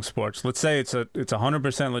on cutting sports. Let's say it's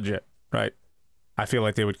 100% legit, right? I feel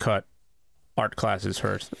like they would cut art classes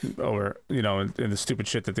first, or in the stupid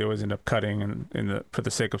shit that they always end up cutting, and for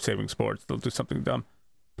the sake of saving sports, they'll do something dumb.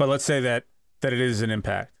 But let's say that it is an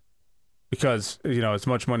impact, because as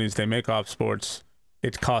much money as they make off sports,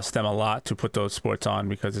 it costs them a lot to put those sports on,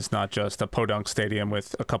 because it's not just a podunk stadium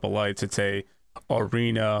with a couple lights; it's a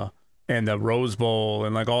arena and the Rose Bowl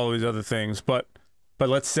and like all these other things. But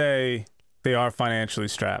let's say they are financially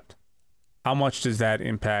strapped. How much does that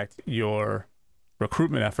impact your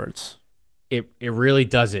recruitment efforts? It really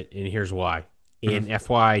doesn't, and here's why. In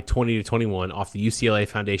FY 20 to 21, off the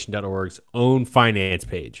UCLAFoundation.org's own finance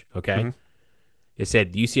page, okay? It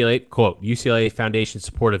said, UCLA, quote, UCLA Foundation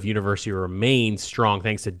support of university remains strong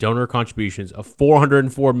thanks to donor contributions of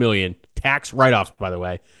 $404 million, tax write-offs, by the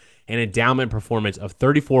way, and endowment performance of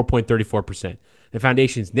 34.34%. The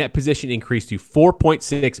foundation's net position increased to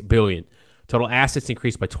 $4.6 billion. Total assets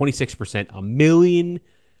increased by 26%,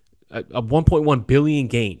 a 1.1 billion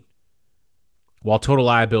gain, while total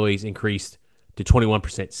liabilities increased to 21%,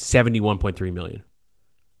 $71.3 million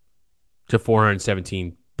to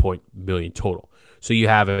 $417 million total. So you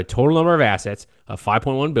have a total number of assets of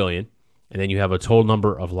 $5.1 billion, and then you have a total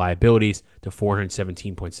number of liabilities to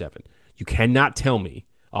 $417.7. You cannot tell me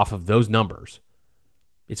off of those numbers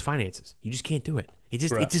it's finances. You just can't do it. It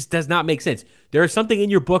just does not make sense. There is something in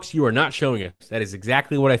your books you are not showing us. That is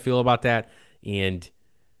exactly what I feel about that. And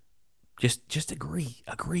just agree.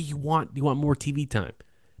 You want more TV time,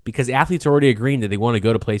 because athletes are already agreeing that they want to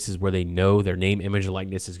go to places where they know their name, image, and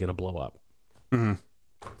likeness is going to blow up.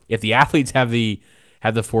 If the athletes have the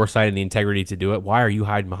foresight and the integrity to do it, why are you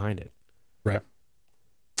hiding behind it? Right.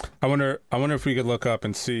 I wonder if we could look up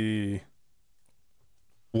and see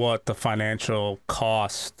what the financial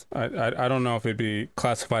cost. I don't know if it'd be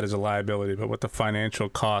classified as a liability, but what the financial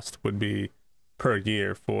cost would be per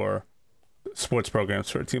year for sports programs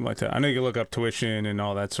for a team like that. I know you can look up tuition and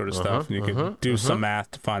all that sort of stuff, and you can do some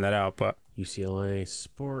math to find that out. But UCLA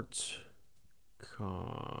sports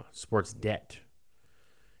debt.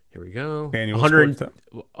 Here we go.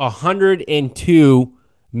 $102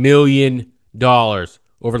 million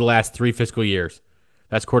over the last 3 fiscal years.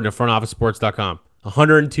 That's according to frontofficesports.com.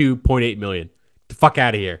 $102.8 million. Get the fuck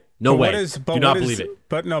out of here. No way. Do not believe it.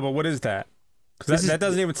 But what is that? Because that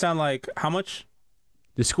doesn't even sound like how much?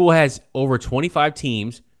 The school has over 25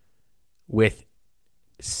 teams with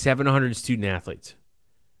 700 student athletes.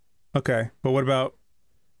 Okay, but what about?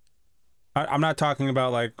 I'm not talking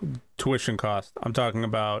about like tuition cost. I'm talking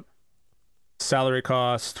about salary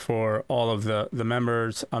cost for all of the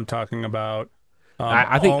members. I'm talking about.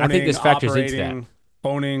 I think this factors into that.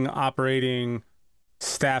 Owning, operating,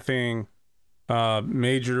 staffing,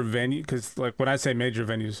 major venue. Because like when I say major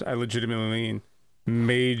venues, I legitimately mean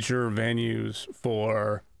major venues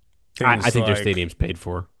for things I think their stadium's paid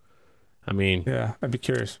for. I mean, yeah, I'd be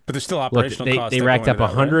curious, but there's still operational costs. They racked up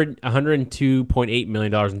 $102.8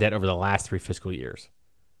 million in debt over the last 3 fiscal years.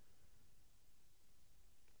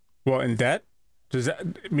 Well, in debt, does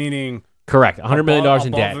that meaning correct? $100 million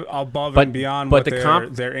in debt above and beyond what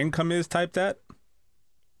their income is type debt.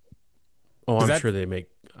 Oh, I'm sure they make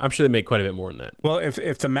quite a bit more than that. Well,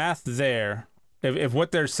 if the math there, if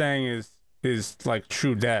what they're saying is like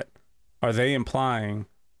true debt, are they implying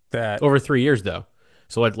that over 3 years though?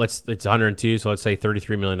 So it's 102. So let's say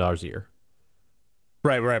 $33 million a year.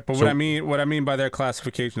 Right. But what I mean by their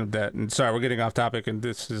classification of debt, and sorry, we're getting off topic, and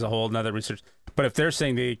this is a whole nother research. But if they're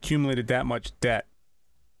saying they accumulated that much debt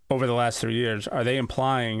over the last 3 years, are they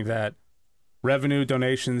implying that revenue,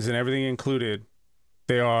 donations, and everything included,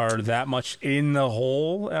 they are that much in the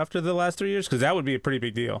hole after the last 3 years? Because that would be a pretty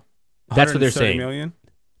big deal. That's what they're saying. Million?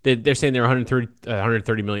 They're saying they're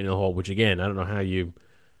 130 million in the hole, which again, I don't know how you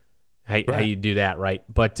do that, right?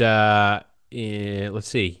 But let's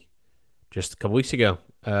see. Just a couple weeks ago,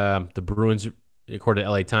 the Bruins, according to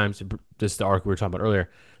LA Times, this is the article we were talking about earlier,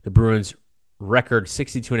 the Bruins record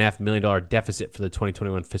 $62.5 million deficit for the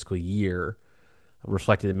 2021 fiscal year,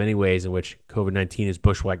 reflected in many ways in which COVID-19 has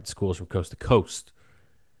bushwhacked schools from coast to coast.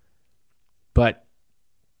 But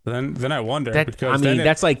then I wonder, because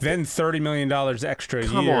that's like then $30 million extra a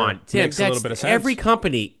year. Come on, Tim, makes a little bit of sense. Every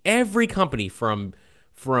company from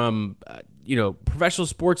professional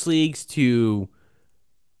sports leagues to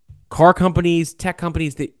car companies, tech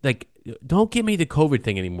companies, that like don't give me the COVID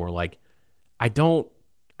thing anymore. Like I don't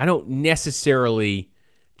necessarily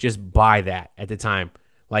just buy that at the time.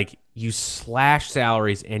 Like you slash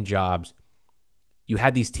salaries and jobs. You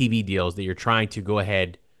had these TV deals that you're trying to go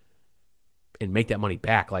ahead and make that money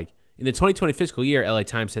back. Like in the 2020 fiscal year, LA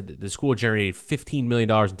Times said that the school generated $15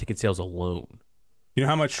 million in ticket sales alone. You know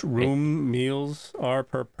how much meals are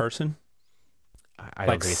per person? I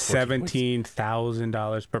like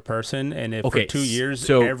 $17,000 per person, and if for 2 years,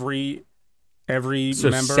 every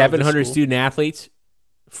member 700 student athletes,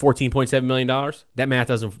 $14.7 million. That math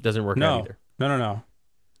doesn't work out either. No.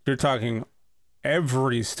 You're talking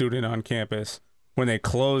every student on campus when they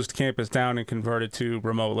closed campus down and converted to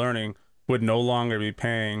remote learning would no longer be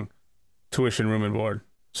paying tuition, room, and board.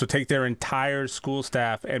 So take their entire school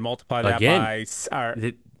staff and multiply that by this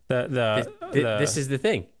is the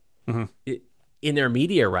thing. Mm-hmm. In their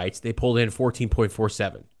media rights, they pulled in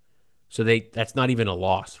 14.47. So that's not even a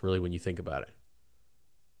loss, really, when you think about it.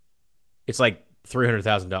 It's like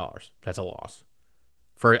 $300,000. That's a loss.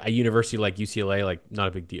 For a university like UCLA, like not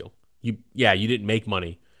a big deal. You didn't make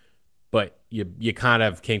money, but you kind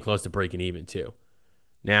of came close to breaking even too.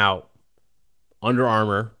 Now, Under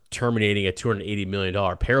Armour terminating a $280 million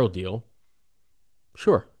apparel deal,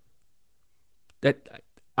 sure.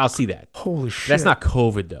 I'll see that. Holy shit. That's not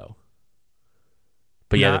COVID though.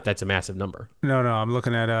 But that's a massive number. No, I'm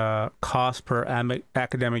looking at cost per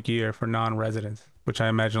academic year for non-residents, which I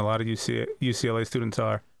imagine a lot of UCLA students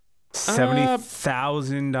are.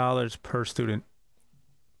 $70,000 per student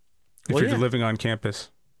if you're living on campus.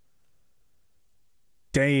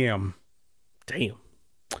 Damn.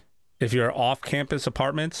 If you're off-campus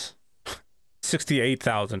apartments,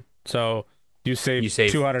 $68,000. So you save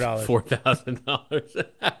 $200.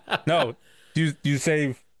 $4,000. No, you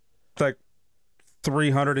save like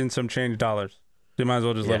 $300 and some change dollars. You might as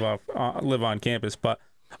well just live on campus. But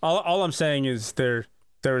all I'm saying is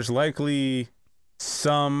there's likely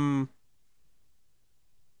some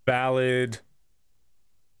valid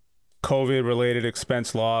COVID-related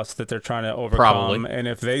expense loss that they're trying to overcome. Probably. And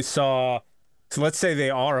if they saw So let's say they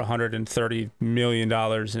are $130 million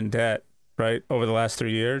in debt, right, over the last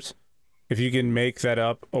 3 years. If you can make that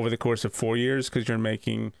up over the course of 4 years because you're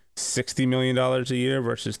making $60 million a year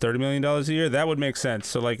versus $30 million a year, that would make sense.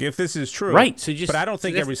 So, like, if this is true, right? But I don't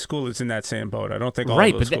think every school is in that same boat. I don't think all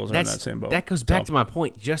of those schools are in that same boat. That goes back to my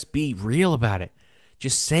point. Just be real about it.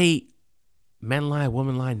 Just say, men lie,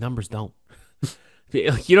 women lie, numbers don't.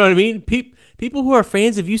 You know what I mean? People who are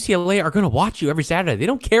fans of UCLA are going to watch you every Saturday. They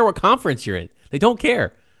don't care what conference you're in. They don't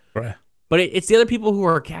care. Right. But it's the other people who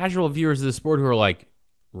are casual viewers of the sport who are like,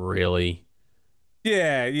 really?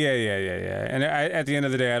 Yeah. And at the end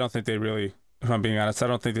of the day, I don't think they really, if I'm being honest, I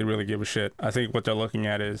don't think they really give a shit. I think what they're looking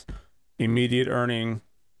at is immediate earning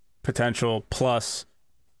potential plus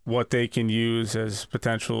what they can use as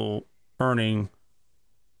potential earning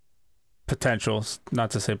potentials, not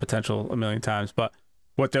to say potential a million times, but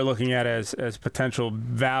what they're looking at as potential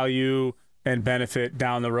value and benefit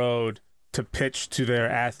down the road to pitch to their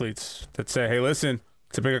athletes that say, hey, listen,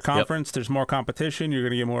 it's a bigger conference. Yep. There's more competition. You're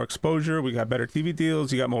going to get more exposure. We got better TV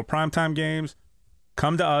deals. You got more primetime games.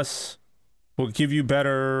 Come to us. We'll give you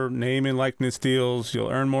better name and likeness deals. You'll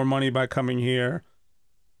earn more money by coming here.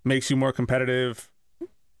 Makes you more competitive.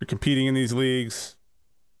 You're competing in these leagues.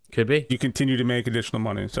 Could be. You continue to make additional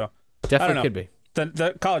money. So definitely could be.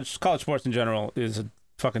 The college sports in general is a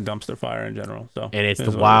fucking dumpster fire in general. So and it's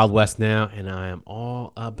the Wild West now, and I am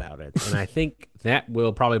all about it. And I think that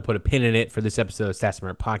will probably put a pin in it for this episode of Stats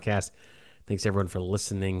Merit Podcast. Thanks everyone for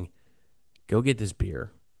listening. Go get this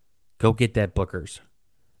beer. Go get that Booker's,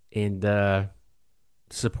 and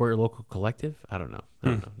support your local collective. I don't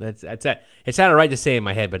know. That's it. It sounded right to say in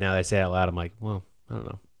my head, but now that I say it out loud, I'm like, well, I don't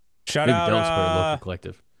know. Maybe don't support your local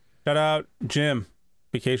collective. Shout out Jim,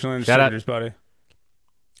 Vacation Land Distributors, buddy.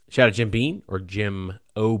 Shout out Jim Beam or Jim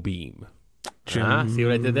O-Beam. See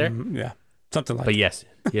what I did there? Yeah, something like that.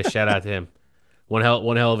 But yes, shout out to him. One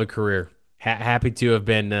hell of a career. Happy to have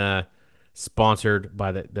been sponsored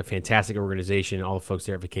by the fantastic organization, all the folks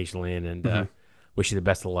there at Vacation Land, and wish you the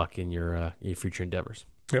best of luck in your future endeavors.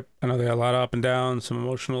 Yep, I know they had a lot of up and downs, some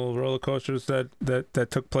emotional roller coasters that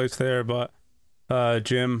took place there, but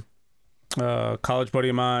Jim, college buddy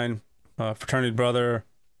of mine, fraternity brother,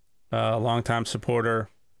 longtime supporter,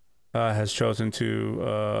 has chosen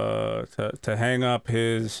to hang up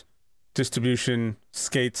his distribution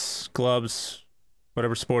skates, gloves,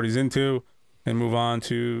 whatever sport he's into, and move on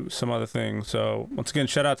to some other thing. So once again,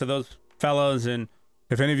 shout out to those fellas, and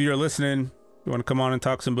if any of you are listening, you want to come on and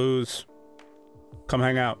talk some booze, come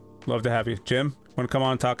hang out. Love to have you. Jim, want to come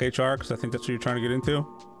on and talk HR? Because I think that's what you're trying to get into.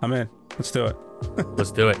 I'm in. Let's do it.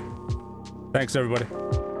 Let's do it. Thanks, everybody.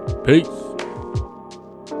 Peace.